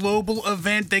streaming global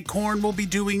event that Korn will be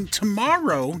doing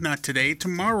tomorrow, not today,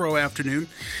 tomorrow afternoon.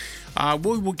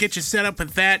 We'll get you set up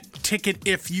with that ticket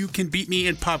if you can beat me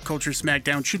in Pop Culture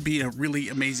Smackdown. Should be a really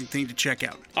amazing thing to check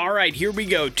out. All right, here we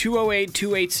go.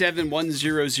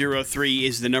 208-287-1003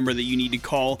 is the number that you need to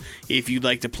call if you'd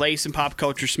like to play some Pop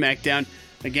Culture Smackdown.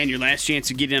 Again, your last chance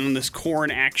to get in on this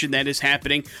Korn action that is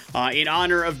happening. In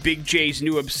honor of Big J's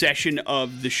new obsession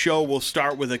of the show, we'll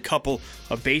start with a couple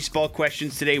of baseball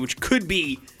questions today, which could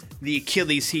be the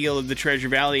Achilles heel of the Treasure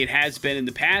Valley. It has been in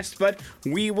the past, but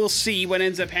we will see what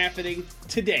ends up happening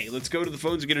today. Let's go to the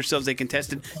phones and get ourselves a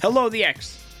contestant. Hello, the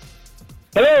X.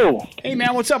 Hello, Hey,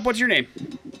 man, what's up? What's your name?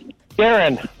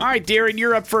 Darren. All right, Darren,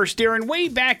 you're up first. Darren, way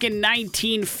back in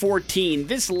 1914,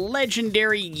 this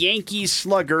legendary Yankees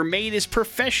slugger made his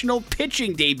professional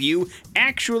pitching debut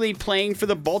actually playing for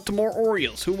the Baltimore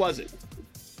Orioles. Who was it?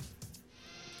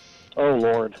 Oh,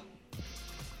 Lord.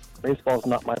 Baseball's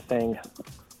not my thing.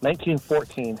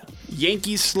 1914.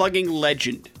 Yankees slugging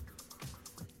legend.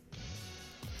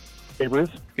 Babe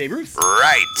Ruth? Babe Ruth.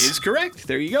 Right. Is correct.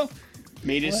 There you go.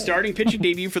 Made his starting pitching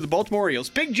debut for the Baltimore Orioles.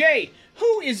 Big J,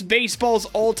 who is baseball's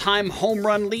all-time home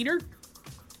run leader?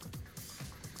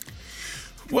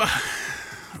 Well,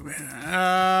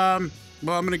 I'm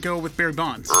going to go with Barry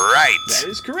Bonds. Right. That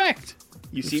is correct.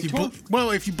 You seem to.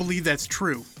 If you believe that's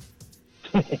true.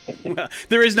 Well,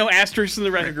 there is no asterisk in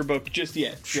the record book just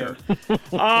yet. Sure.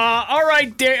 All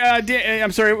right,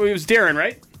 I'm sorry, it was Darren,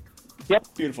 right? Yep.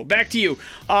 Beautiful. Back to you.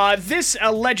 This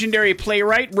legendary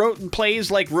playwright wrote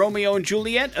plays like Romeo and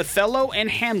Juliet, Othello, and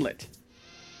Hamlet.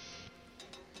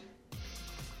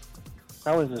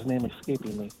 How is his name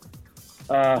escaping me?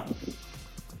 Oh,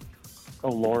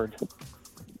 Lord.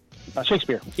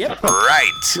 Shakespeare. Yep.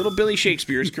 Right. Little Billy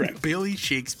Shakespeare is correct. Billy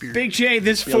Shakespeare. Big J,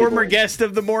 this former guest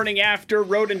of the Morning After,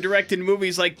 wrote and directed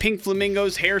movies like Pink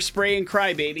Flamingos, Hairspray, and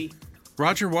Crybaby.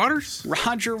 Roger Waters?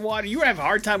 Roger Waters. You have a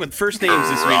hard time with first names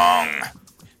this week. Wrong.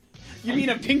 You mean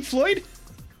a Pink Floyd?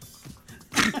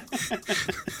 I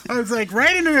was like,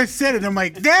 right into I said it. I'm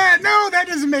like, that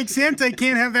doesn't make sense. I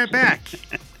can't have that back.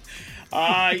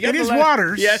 It is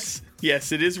Waters.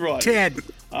 Yes, it is Waters. Ted.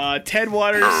 Ted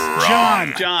Waters.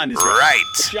 John. John is Right.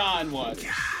 John Waters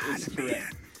is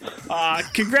correct.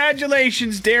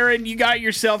 Congratulations, Darren. You got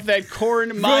yourself that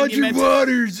Korn monument. Roger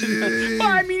Waters. Well,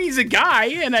 I mean, he's a guy,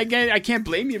 and I can't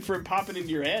blame you for him popping into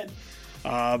your head.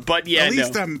 But yeah, At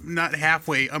least I'm not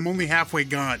halfway. I'm only halfway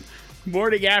gone.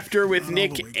 Morning After with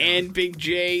Nick the way and Big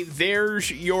J.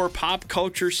 There's your Pop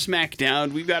Culture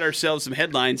Smackdown. We've got ourselves some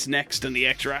headlines next on the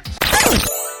X-Rocks.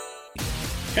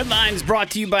 Headlines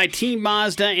brought to you by Team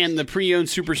Mazda and the Pre-Owned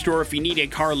Superstore. If you need a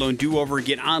car loan do-over,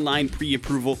 get online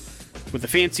pre-approval with the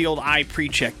fancy old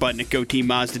iPre-check button at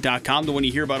GoTeamMazda.com, the one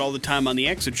you hear about all the time on the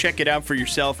X, so check it out for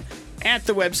yourself at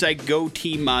the website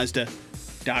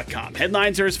GoTeamMazda.com.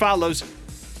 Headlines are as follows.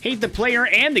 Hate the player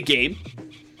and the game.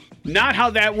 Not how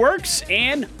that works,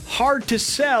 and hard to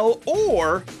sell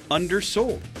or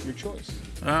undersold. Your choice.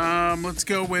 Let's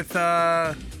go with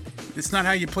it's not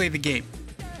how you play the game.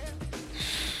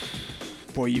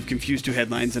 Boy, you've confused two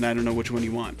headlines, and I don't know which one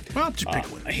you want. Well, just pick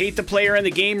one. I hate the player and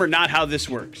the game, or not how this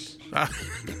works.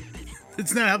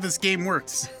 It's not how this game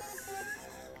works.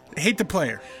 I hate the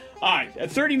player. All right, a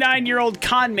 39-year-old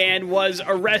con man was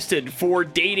arrested for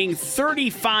dating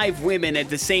 35 women at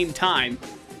the same time,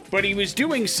 but he was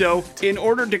doing so in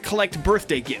order to collect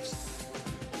birthday gifts.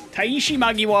 Taishi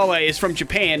Magiwawa is from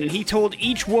Japan, and he told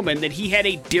each woman that he had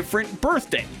a different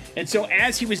birthday. And so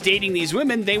as he was dating these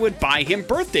women, they would buy him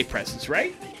birthday presents,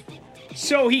 right?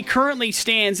 So he currently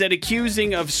stands at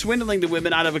accusing of swindling the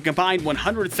women out of a combined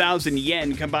 100,000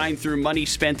 yen combined through money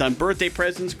spent on birthday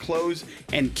presents, clothes,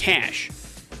 and cash.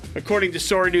 According to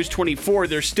Sora News 24,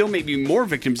 there's still maybe more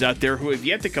victims out there who have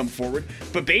yet to come forward.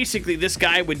 But basically, this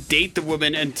guy would date the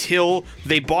woman until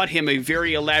they bought him a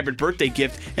very elaborate birthday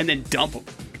gift and then dump him.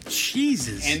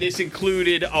 Jesus. And this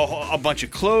included a bunch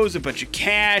of clothes, a bunch of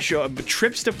cash,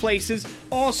 trips to places,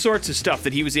 all sorts of stuff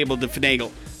that he was able to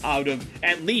finagle out of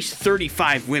at least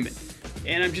 35 women.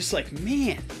 And I'm just like,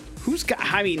 man, who's got,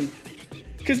 I mean...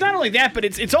 Because not only that, but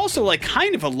it's also like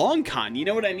kind of a long con, you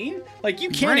know what I mean? Like,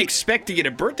 you can't expect to get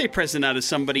a birthday present out of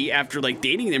somebody after like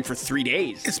dating them for 3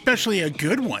 days. Especially a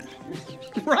good one.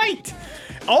 Right.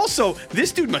 Also,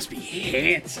 this dude must be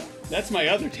handsome. That's my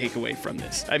other takeaway from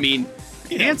this. I mean,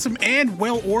 handsome and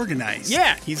well organized.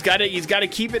 Yeah, he's got to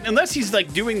keep it, unless he's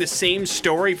like doing the same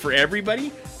story for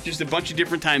everybody, just a bunch of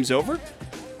different times over.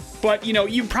 But, you know,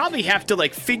 you probably have to,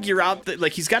 like, figure out that,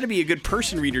 like, he's got to be a good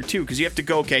person reader, too, because you have to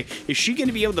go, okay, is she going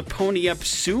to be able to pony up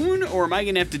soon, or am I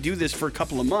going to have to do this for a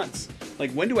couple of months?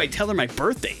 Like, when do I tell her my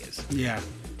birthday is? Yeah.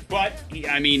 But,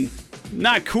 I mean,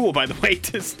 not cool, by the way,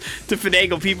 to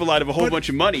finagle people out of a whole bunch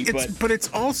of money. But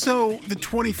it's also the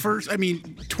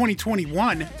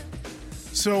 2021.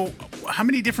 So, how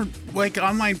many different, like,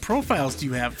 online profiles do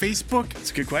you have? Facebook?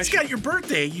 That's a good question. It's got your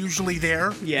birthday usually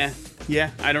there. Yeah,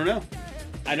 I don't know.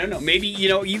 Maybe, you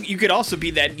know, you could also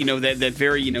be that, you know, that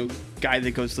very, you know, guy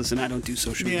that goes, listen, I don't do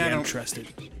social media. I don't trust it.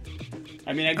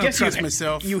 I mean, I guess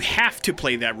you have to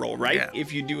play that role, right? Yeah.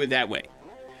 If you do it that way.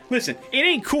 Listen, it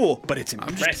ain't cool, but it's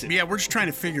impressive. We're just trying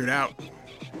to figure it out.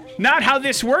 Not how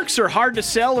this works, or hard to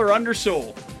sell, or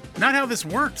undersold. Not how this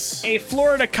works. A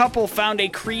Florida couple found a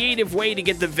creative way to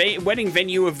get the wedding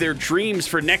venue of their dreams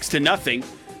for next to nothing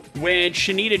when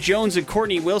Shanita Jones and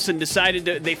Courtney Wilson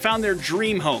they found their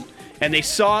dream home. And they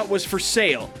saw it was for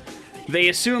sale. They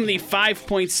assumed the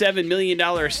 $5.7 million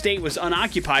estate was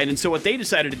unoccupied, and so what they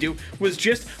decided to do was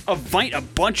just invite a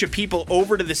bunch of people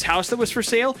over to this house that was for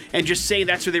sale and just say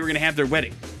that's where they were going to have their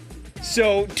wedding.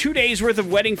 So 2 days worth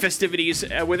of wedding festivities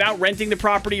without renting the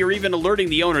property or even alerting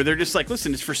the owner. They're just like,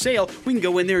 listen, it's for sale. We can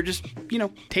go in there and just, you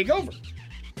know, take over.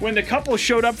 When the couple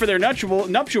showed up for their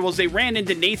nuptials, they ran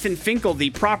into Nathan Finkel, the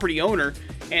property owner,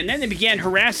 and then they began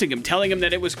harassing him, telling him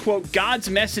that it was, quote, God's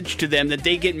message to them that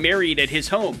they get married at his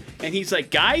home. And he's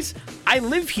like, guys, I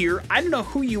live here. I don't know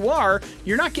who you are.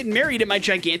 You're not getting married at my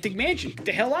gigantic mansion. Get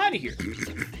the hell out of here.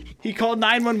 He called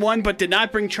 911 but did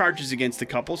not bring charges against the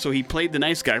couple, so he played the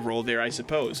nice guy role there, I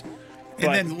suppose.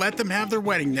 And then let them have their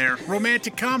wedding there.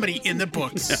 Romantic comedy in the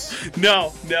books.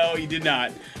 No, he did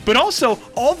not. But also,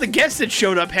 all the guests that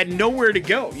showed up had nowhere to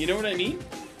go. You know what I mean?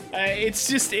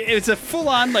 It's a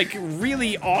full-on, like,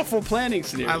 really awful planning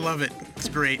scenario. I love it. It's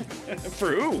great.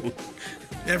 For who?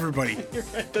 Everybody.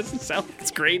 It doesn't sound like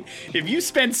it's great. If you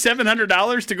spent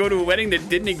 $700 to go to a wedding that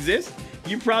didn't exist,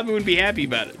 you probably wouldn't be happy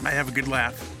about it. I have a good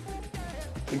laugh.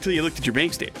 Until you looked at your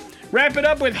bank statement. Wrap it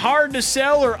up with hard to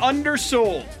sell or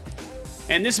undersold.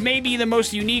 And this may be the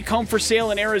most unique home for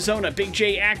sale in Arizona. Big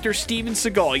J actor Steven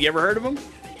Seagal. You ever heard of him?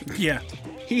 Yeah.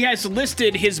 He has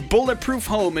listed his bulletproof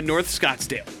home in North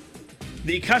Scottsdale.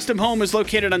 The custom home is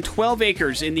located on 12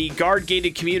 acres in the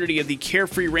guard-gated community of the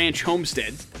Carefree Ranch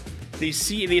Homestead. The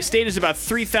estate is about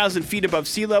 3,000 feet above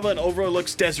sea level and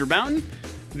overlooks Desert Mountain,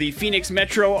 the Phoenix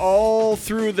Metro, all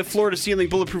through the floor-to-ceiling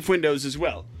bulletproof windows as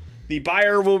well. The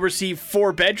buyer will receive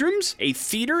 4 bedrooms, a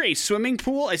theater, a swimming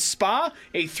pool, a spa,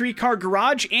 a 3-car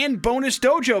garage, and bonus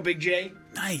dojo, Big J.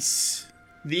 Nice.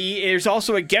 There's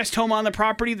also a guest home on the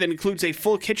property that includes a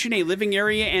full kitchen, a living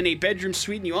area, and a bedroom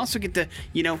suite. And you also get to,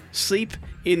 you know, sleep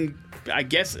in, I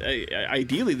guess,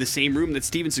 ideally the same room that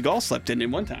Steven Seagal slept in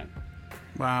one time.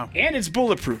 Wow. And it's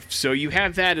bulletproof, so you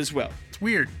have that as well. It's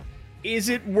weird. Is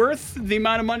it worth the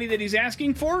amount of money that he's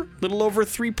asking for? A little over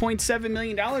 $3.7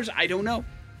 million? I don't know.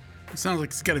 It sounds like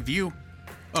it's got a view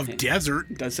of desert.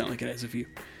 It does sound like it has a view.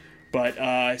 But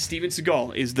Steven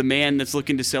Seagal is the man that's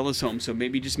looking to sell his home, so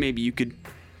maybe, just maybe, you could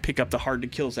pick up the Hard to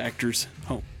Kill's actor's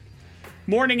home.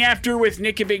 Morning After with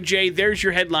Nick and Big J. There's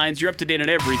your headlines. You're up to date on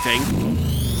everything.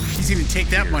 He's going to take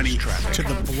that money to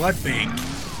the blood bank.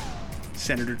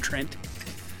 Senator Trent.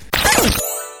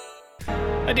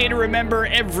 A day to remember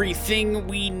everything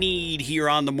we need here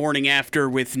on the Morning After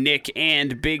with Nick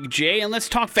and Big J. And let's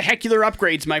talk vehicular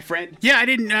upgrades, my friend. Yeah, I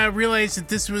didn't realize that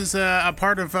this was a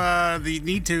part of the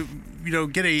need to, you know,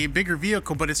 get a bigger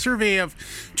vehicle. But a survey of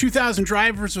 2,000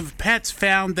 drivers with pets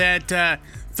found that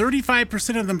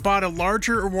 35% of them bought a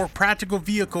larger or more practical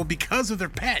vehicle because of their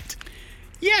pet.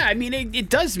 Yeah, I mean, it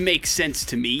does make sense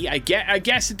to me. I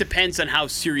guess it depends on how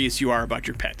serious you are about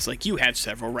your pets. Like, you have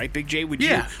several, right, Big J?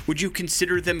 Would you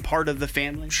consider them part of the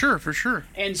family? Sure, for sure.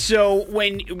 And so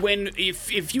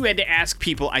if you had to ask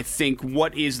people, I think,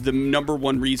 what is the number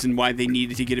one reason why they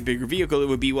needed to get a bigger vehicle, it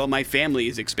would be, well, my family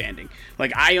is expanding.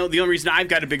 Like, the only reason I've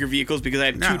got a bigger vehicle is because I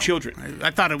have 2 children.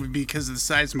 I thought it would be because of the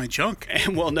size of my junk.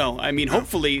 Well, no. I mean,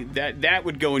 hopefully that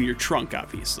would go in your trunk,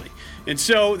 obviously. And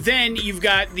so then you've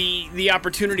got the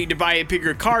opportunity to buy a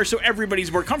bigger car so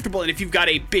everybody's more comfortable. And if you've got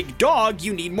a big dog,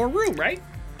 you need more room, right?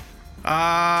 To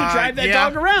drive that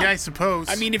dog around. Yeah, I suppose.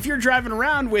 I mean, if you're driving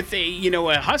around with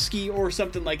a husky or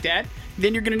something like that,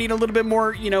 then you're going to need a little bit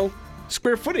more,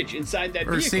 square footage inside that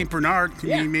vehicle. Or St. Bernard.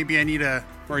 Yeah. Maybe I need or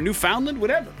a Newfoundland,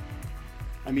 whatever.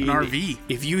 I mean, an RV.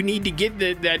 If you need to get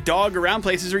that dog around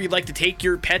places, or you'd like to take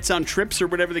your pets on trips, or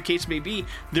whatever the case may be,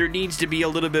 there needs to be a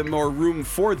little bit more room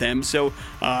for them. So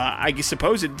I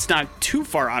suppose it's not too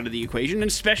far out of the equation,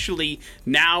 and especially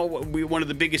now, one of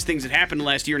the biggest things that happened in the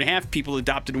last year and a half, people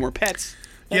adopted more pets.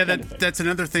 That's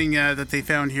another thing that they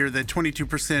found here, that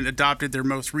 22% adopted their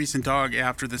most recent dog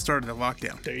after the start of the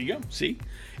lockdown. There you go. See?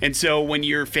 And so when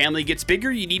your family gets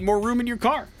bigger, you need more room in your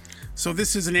car. So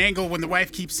this is an angle when the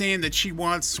wife keeps saying that she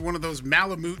wants one of those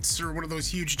Malamutes or one of those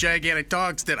huge, gigantic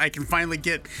dogs, that I can finally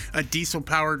get a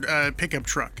diesel-powered pickup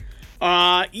truck.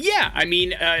 Yeah. I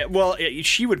mean,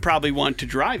 she would probably want to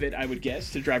drive it, I would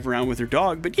guess, to drive around with her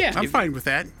dog. But yeah. I'm fine with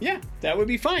that. Yeah, that would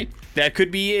be fine. That could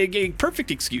be a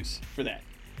perfect excuse for that.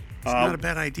 It's not a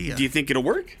bad idea. Do you think it'll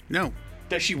work? No.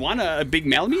 Does she want a big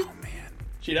Malamute? Oh, man.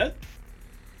 She does?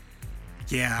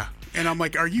 Yeah. And I'm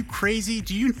like, are you crazy?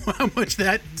 Do you know how much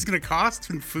that is going to cost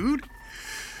in food?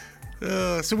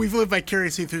 So we've lived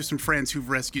vicariously through some friends who've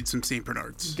rescued some St.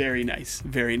 Bernards. Very nice.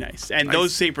 Very nice. And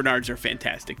those St. Bernards are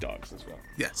fantastic dogs as well.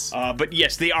 Yes. But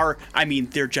yes, they are. I mean,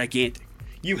 they're gigantic.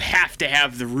 You have to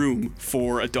have the room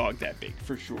for a dog that big,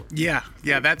 for sure. Yeah,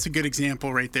 that's a good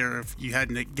example right there if you had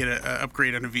to get an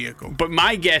upgrade on a vehicle. But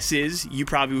my guess is you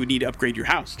probably would need to upgrade your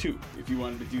house, too, if you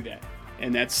wanted to do that.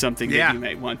 And that's something that you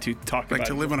might want to talk about. Like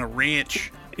to live on a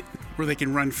ranch where they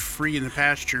can run free in the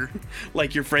pasture.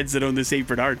 Like your friends that own the St.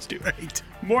 Bernards do. Right.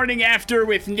 Morning After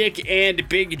with Nick and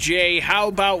Big J. How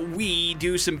about we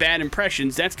do some bad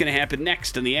impressions? That's going to happen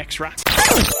next on the X Rocks.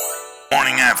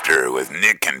 Morning After with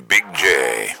Nick and Big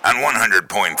J on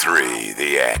 100.3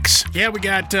 The X. Yeah, we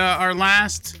got our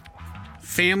last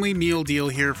family meal deal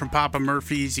here from Papa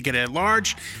Murphy's. You get a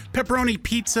large pepperoni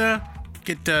pizza,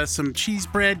 get some cheese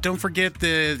bread. Don't forget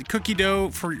the cookie dough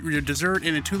for your dessert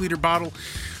and a 2-liter bottle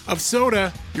of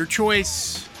soda. Your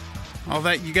choice. All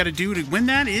that you got to do to win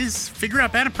that is figure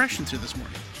out bad impressions here this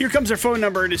morning. Here comes our phone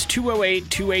number. It is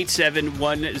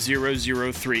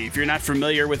 208-287-1003. If you're not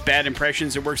familiar with bad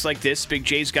impressions, it works like this. Big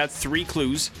J's got 3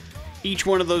 clues. Each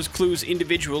one of those clues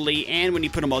individually, and when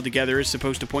you put them all together, is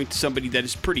supposed to point to somebody that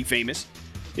is pretty famous.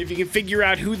 If you can figure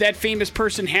out who that famous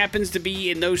person happens to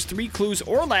be in those 3 clues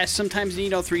or less, sometimes you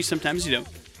need all 3, sometimes you don't,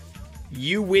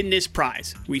 you win this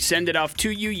prize. We send it off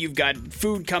to you. You've got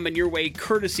food coming your way,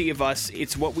 courtesy of us.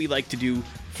 It's what we like to do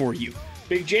for you.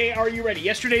 Big J, are you ready?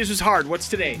 Yesterday's was hard. What's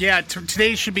today? Yeah,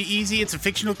 today should be easy. It's a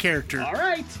fictional character. All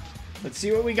right. Let's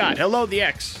see what we got. Hello, the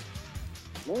X.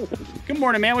 Good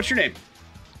morning, man. What's your name?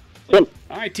 Tim.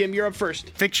 All right, Tim, you're up first.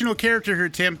 Fictional character here,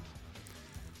 Tim.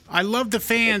 I love the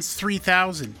fans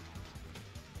 3000.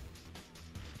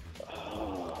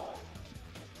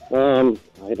 I don't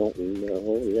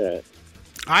know yet.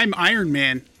 I'm Iron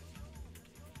Man.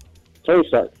 Tony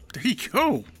Stark. There you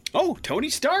go. Oh, Tony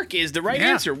Stark is the right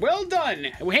answer. Well done.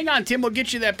 Well, hang on, Tim. We'll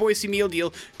get you that Boise meal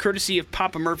deal, courtesy of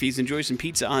Papa Murphy's. Enjoy some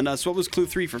pizza on us. What was clue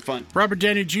 3 for fun? Robert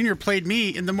Downey Jr. played me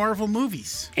in the Marvel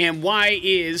movies. And why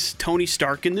is Tony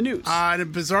Stark in the news? In a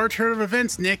bizarre turn of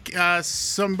events, Nick,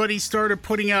 somebody started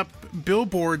putting up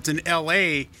billboards in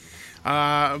L.A.,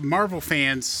 Marvel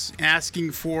fans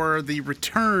asking for the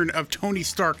return of Tony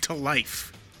Stark to life.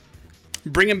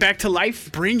 Bring him back to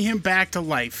life? Bring him back to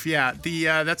life. Yeah,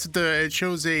 it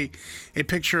shows a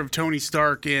picture of Tony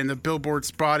Stark, and the billboard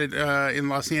spotted in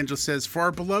Los Angeles says, "For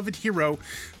our beloved hero,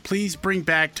 please bring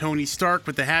back Tony Stark,"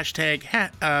 with the hashtag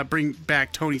bring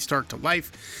back Tony Stark to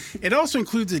life. It also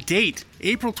includes a date,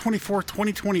 April 24th,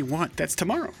 2021. That's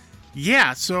tomorrow.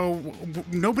 Yeah, so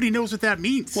nobody knows what that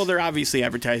means. Well, they're obviously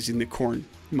advertising the Korn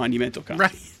Monumental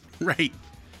concert. Right.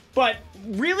 But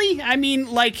really, I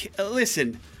mean, like,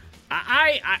 listen,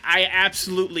 I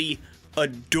absolutely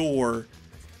adore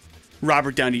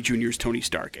Robert Downey Jr.'s Tony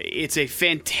Stark. It's a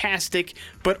fantastic,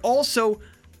 but also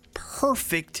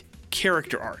perfect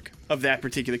character arc of that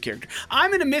particular character. I'm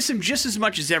going to miss him just as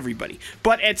much as everybody.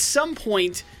 But at some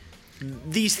point,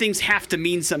 these things have to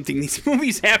mean something. These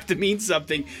movies have to mean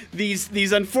something.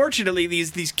 These unfortunately,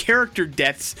 these character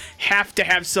deaths have to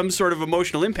have some sort of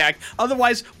emotional impact.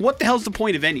 Otherwise, what the hell's the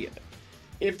point of any of it?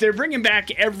 If they're bringing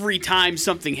back every time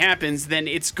something happens, then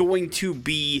it's going to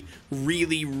be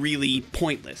really, really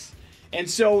pointless. And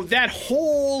so that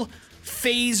whole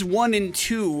phase 1 and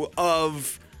 2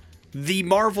 of the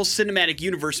Marvel Cinematic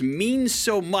Universe means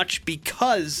so much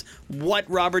because what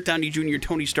Robert Downey Jr.,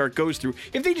 Tony Stark goes through.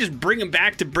 If they just bring him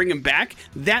back to bring him back,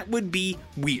 that would be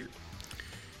weird.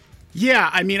 Yeah,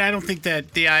 I mean, I don't think that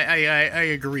I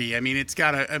agree. I mean, it's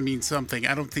got to mean something.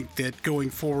 I don't think that going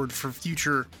forward for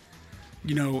future,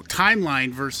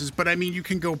 timeline versus, but I mean, you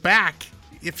can go back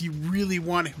if you really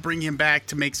want to bring him back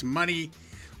to make some money,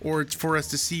 or it's for us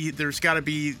to see. There's got to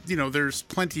be, there's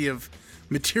plenty of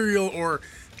material or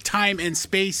time and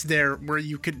space there where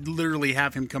you could literally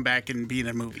have him come back and be in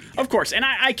a movie. Of course, and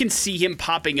I can see him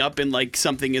popping up in like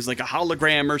something as like a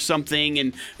hologram or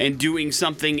something and doing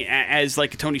something as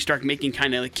like Tony Stark, making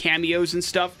kind of like cameos and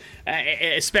stuff,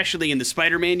 especially in the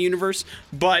Spider-Man universe.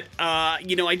 But I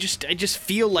just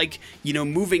feel like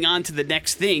moving on to the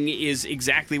next thing is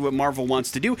exactly what Marvel wants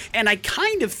to do, and I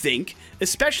kind of think,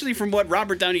 especially from what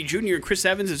Robert Downey Jr. and Chris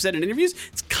Evans have said in interviews,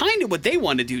 it's kind of what they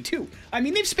want to do too. I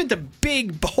mean, they've spent a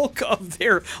big bulk of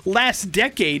their last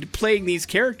decade playing these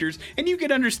characters, and you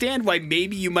can understand why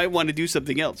maybe you might want to do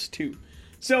something else too.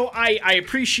 So I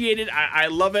appreciate it. I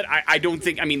love it. I don't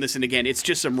think, listen, again, it's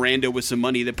just some rando with some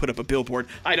money that put up a billboard.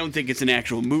 I don't think it's an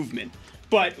actual movement.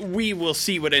 But we will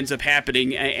see what ends up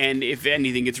happening, and if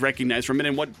anything gets recognized from it,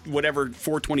 and whatever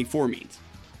 424 means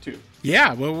too.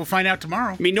 Yeah, well, we'll find out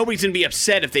tomorrow. I mean, nobody's going to be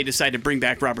upset if they decide to bring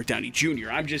back Robert Downey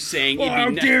Jr. I'm just saying... how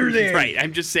dare they? Right,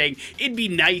 I'm just saying it'd be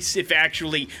nice if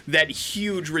actually that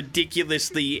huge,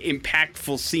 ridiculously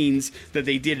impactful scenes that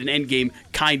they did in Endgame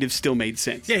kind of still made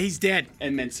sense. Yeah, he's dead.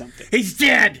 And meant something. He's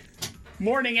dead!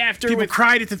 Morning After People with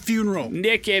cried at the funeral.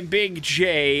 Nick and Big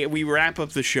J. We wrap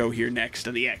up the show here next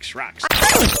on the X Rocks.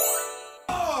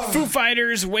 Foo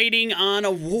Fighters, Waiting on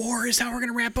a War is how we're going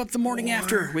to wrap up the Morning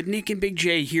After with Nick and Big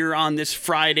J here on this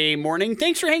Friday morning.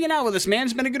 Thanks for hanging out with us, man.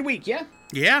 It's been a good week, yeah?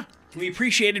 Yeah. We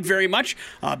appreciate it very much.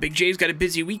 Big J's got a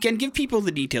busy weekend. Give people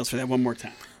the details for that one more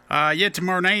time.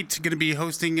 Tomorrow night, going to be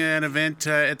hosting an event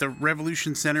at the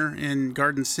Revolution Center in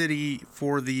Garden City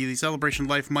for the Celebration of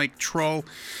Life Mike Trull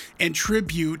and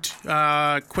tribute.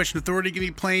 Question Authority going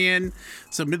to be playing.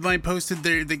 So Midline posted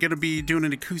they're going to be doing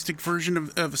an acoustic version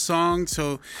of a song.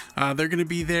 So they're going to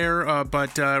be there.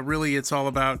 But really, it's all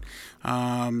about,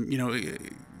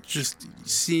 just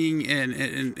seeing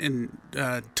and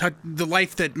the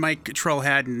life that Mike Trull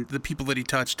had and the people that he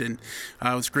touched. And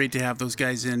it was great to have those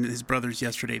guys in, his brothers,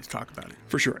 yesterday to talk about it.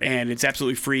 For sure. And it's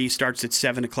absolutely free. Starts at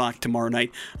 7 o'clock tomorrow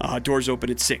night. Doors open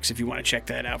at 6 if you want to check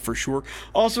that out for sure.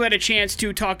 Also had a chance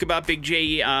to talk about Big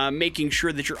J making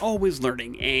sure that you're always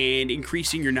learning and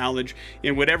increasing your knowledge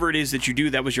in whatever it is that you do.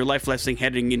 That was your life lesson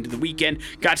heading into the weekend.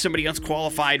 Got somebody else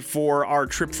qualified for our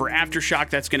trip for Aftershock.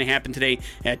 That's going to happen today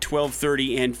at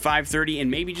 12:30 and 5:30,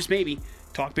 and maybe, just maybe,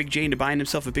 talk Big J into buying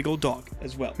himself a big old dog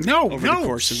as well. Over the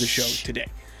course of the show today.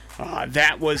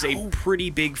 That was a pretty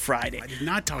big Friday. I did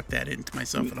not talk that into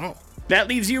myself at all. That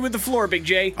leaves you with the floor, Big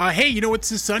J. Hey, you know what's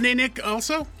this Sunday, Nick,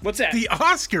 also? What's that? The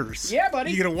Oscars. Yeah,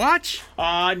 buddy. You gonna watch?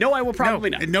 No, I will probably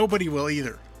not. And nobody will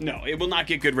either. No, it will not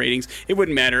get good ratings. It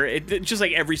wouldn't matter. Just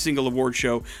like every single award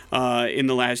show in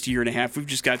the last year and a half, we've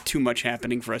just got too much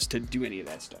happening for us to do any of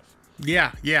that stuff.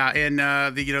 Yeah, and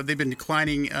they've been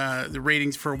declining the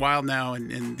ratings for a while now,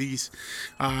 and these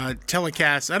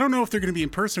telecasts. I don't know if they're going to be in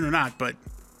person or not, but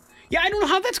yeah, I don't know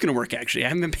how that's going to work. Actually, I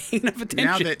haven't been paying enough attention.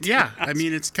 Now that, I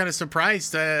mean, it's kind of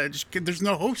surprised. There's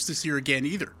no host this year again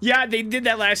either. Yeah, they did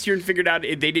that last year and figured out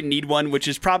they didn't need one, which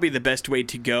is probably the best way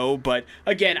to go. But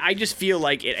again, I just feel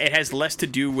like it has less to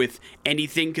do with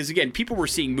anything because again, people were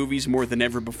seeing movies more than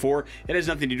ever before. It has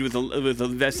nothing to do with a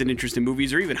vested interest in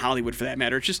movies or even Hollywood for that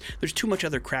matter. It's just there's too much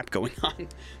other crap going on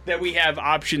that we have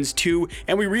options to,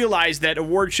 and we realize that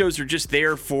award shows are just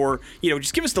there for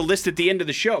just give us the list at the end of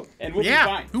the show and we'll be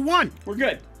fine. Who won? We're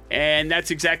good. And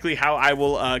that's exactly how I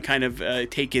will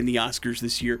take in the Oscars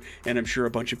this year, and I'm sure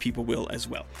a bunch of people will as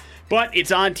well. But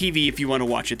it's on TV if you want to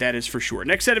watch it, that is for sure.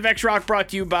 Next set of X-Rock brought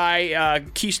to you by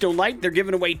Keystone Light. They're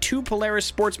giving away 2 Polaris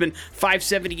Sportsman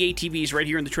 570 ATVs right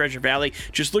here in the Treasure Valley.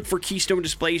 Just look for Keystone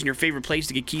Displays in your favorite place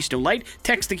to get Keystone Light.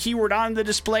 Text the keyword on the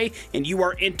display, and you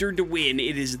are entered to win.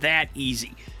 It is that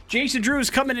easy. Jason Drew is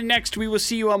coming in next. We will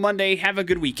see you on Monday. Have a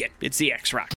good weekend. It's the X-Rock.